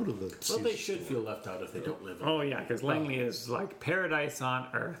can't go to the. Well, they should feel left out if they don't live in. Oh yeah, because Langley is like paradise on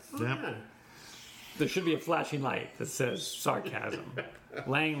earth. Yeah. There should be a flashing light that says sarcasm.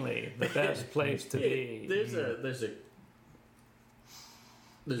 Langley, the best place to be.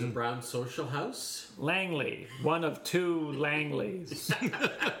 There's a brown social house. Langley, one of two Langleys.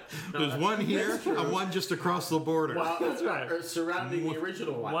 There's one here and one just across the border. Well, That's right. Or surrounding the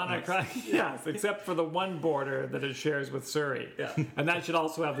original one. One across, yes, except for the one border that it shares with Surrey. Yeah. And that should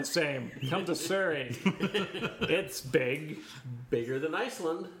also have the same. Come to Surrey. It's big. Bigger than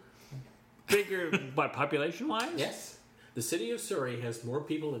Iceland. Bigger, what, population-wise? Yes. The city of Surrey has more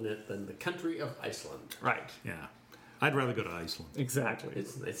people in it than the country of Iceland. Right. Yeah, I'd rather go to Iceland. Exactly.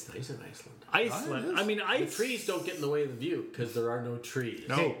 It's nice in Iceland. Iceland. I mean, The trees don't get in the way of the view because there are no trees.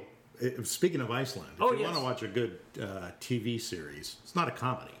 No. Hey, speaking of Iceland, if Oh, you yes. want to watch a good TV series, it's not a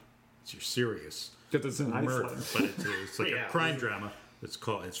comedy. It's your serious Because it's in murder, Iceland. but it's like Yeah. a crime drama. It's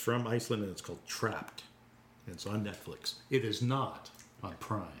from Iceland and it's called Trapped. It's on Netflix. It is not on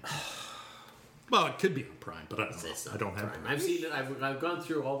Prime. Well, it could be on Prime, but I don't know. It's not I don't have Prime. Prime. I've seen it. I've gone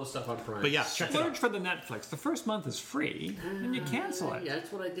through all the stuff on Prime. But yeah, check it Splurge out. for the Netflix. The first month is free, and you cancel it. Yeah,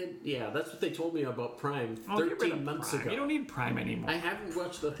 that's what I did. Yeah, that's what they told me about Prime Oh, get rid 13 of months Prime. ago. You don't need Prime anymore. I haven't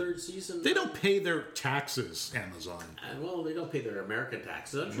watched the third season. They don't pay their taxes, Amazon. Well, they don't pay their American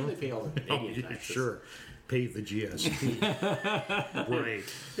taxes. I'm sure they pay all their Oh, Canadian yeah, taxes. sure. Pay the GST. Right.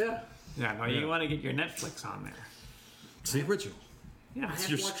 Yeah. Yeah, no, you want to get your Netflix on there. It's the original. Yeah, I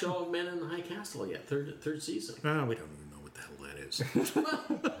haven't watched all of Men in the High Castle yet. Third season. Oh, we don't even know what the hell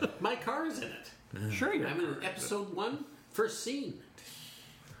that is. My car is in it. sure you I'm in episode 1, first scene.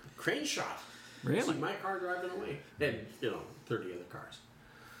 Crane shot. Really? See my car driving away. And, 30 other cars.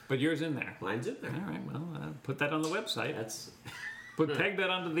 But yours in there. Mine's in there. All right, well, put that on the website. That's. Peg that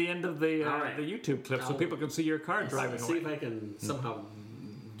onto the end of the All right. the YouTube clip so I'll- people can see your car driving See if away. I can somehow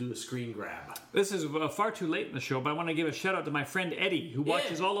do a screen grab. This is far too late in the show, but I want to give a shout out to my friend Eddie, who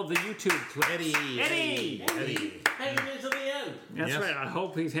watches all of the YouTube clips. Eddie. Hanging into the end. That's Yes. right. I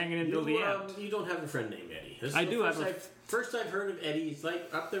hope he's hanging until the end. You don't have a friend named Eddie. This is I the do first have a- First I've heard of Eddie. He's like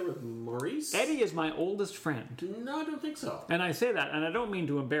up there with Maurice. Eddie is my oldest friend, No, I don't think so. and I say that, and I don't mean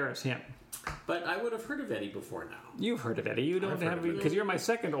to embarrass him. But I would have heard of Eddie before now. You've heard of Eddie. You don't I've heard have of him. because you're my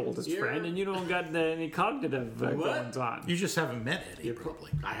second oldest You're- friend, and you don't got any cognitive goings on. You just haven't met Eddie, probably.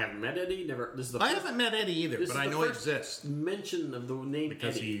 I haven't met Eddie. Never. This is the I first haven't met Eddie either, This but is I the know he first exists. mention of the name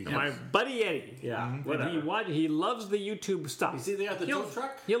Because Eddie. he- My buddy Eddie. Yeah, And whatever. he loves the YouTube stuff. You see the guy with the He'll- tow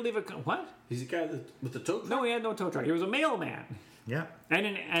truck? He'll leave a what? He's the guy with the tow truck. No, he had no tow truck. He was a mailman Yeah. and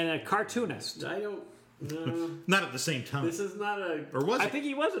a cartoonist. I don't. No, Not at the same time. this is not a. Or was I it? think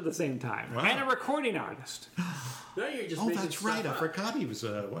he was at the same time, Wow. and a recording artist. No, you're just. Oh, making that's stuff right. I up. forgot he was.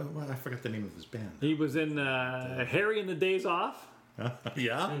 I forgot the name of his band. He was in Harry and the Days Off,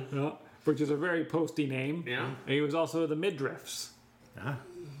 Yeah. which is a very posty name. Yeah. He was also the Midriffs. Yeah.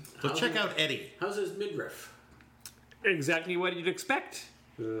 So check out Eddie. How's his midriff? Exactly what you'd expect.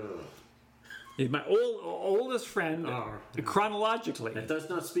 Ugh. He's my oldest friend Oh. chronologically. That does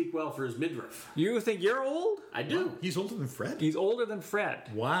not speak well for his midriff. You think you're old? I do. He's older than Fred. He's older than Fred.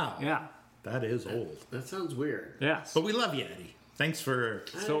 Wow. Yeah. That is old. That sounds weird. Yes. But we love you, Eddie. Thanks for.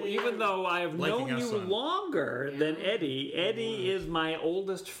 So even though I have Liking known us you on. longer than Eddie, Eddie is my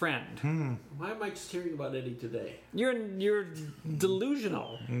oldest friend. Why am I just hearing about Eddie today? You're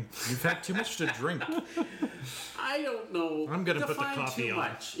delusional. You've had too much to drink. I don't know. I'm gonna put the Define coffee too on.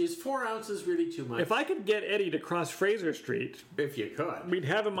 much. Is 4 ounces really too much? If I could get Eddie to cross Fraser Street, If you could, we'd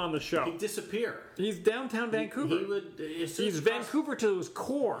have him on the show. he'd disappear. He's downtown Vancouver. He would. As soon He's as he cross- Vancouver to his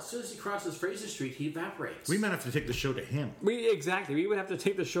core. As soon as he crosses Fraser Street, he evaporates. We might have to take the show to him. Exactly. We would have to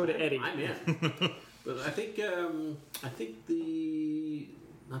take the show to Eddie. I'm in. But I think the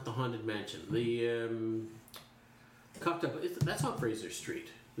not the haunted mansion, the cocktail. That's on Fraser Street.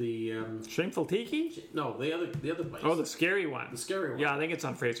 The Shameful Tiki? no, the other place. Oh, the scary one. The scary one. Yeah, I think it's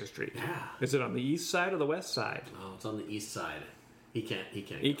on Fraser Street. Yeah. Is it on the east side or the west side? Oh, it's on the east side. He can't.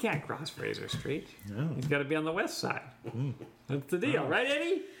 He can't cross Fraser Street. No. He's got to be on the west side. That's the deal, right,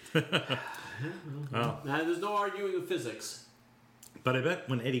 Eddie? Now, there's no arguing with physics. But I bet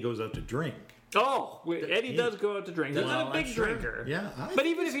when Eddie goes out to drink, Oh, Eddie does go out to drink. He's not a big drinker. Yeah. But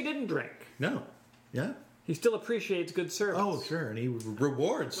even if he didn't drink, No. Yeah. he still appreciates good service. Oh, sure. And he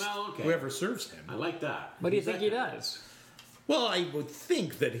rewards whoever serves him. I like that. What do you think he does? Well, I would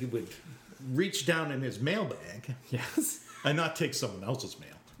think that he would reach down in his mailbag Yes. and not take someone else's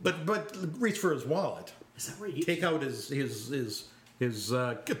mail, but reach for his wallet, Is that where he take out his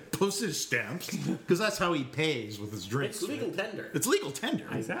postage stamps, because that's how he pays with his drinks. It's legal right? tender. It's legal tender.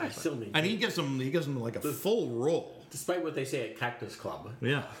 Exactly. I still mean. And he gives him like a full roll. Despite what they say at Cactus Club.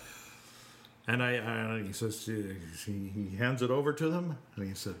 Yeah. And he says, he hands it over to them, and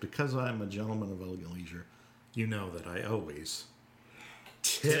he said, because I'm a gentleman of elegant leisure, you know that I always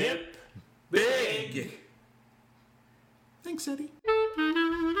tip big. Thanks, Eddie.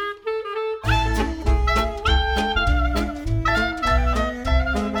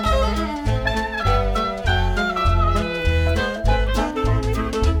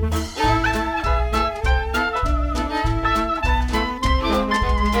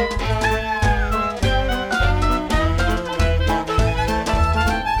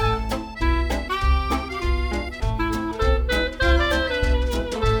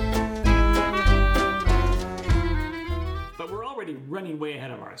 Running way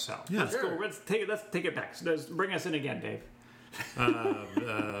ahead of ourselves. Yeah. Let's go. Let's take it back. So bring us in again, Dave.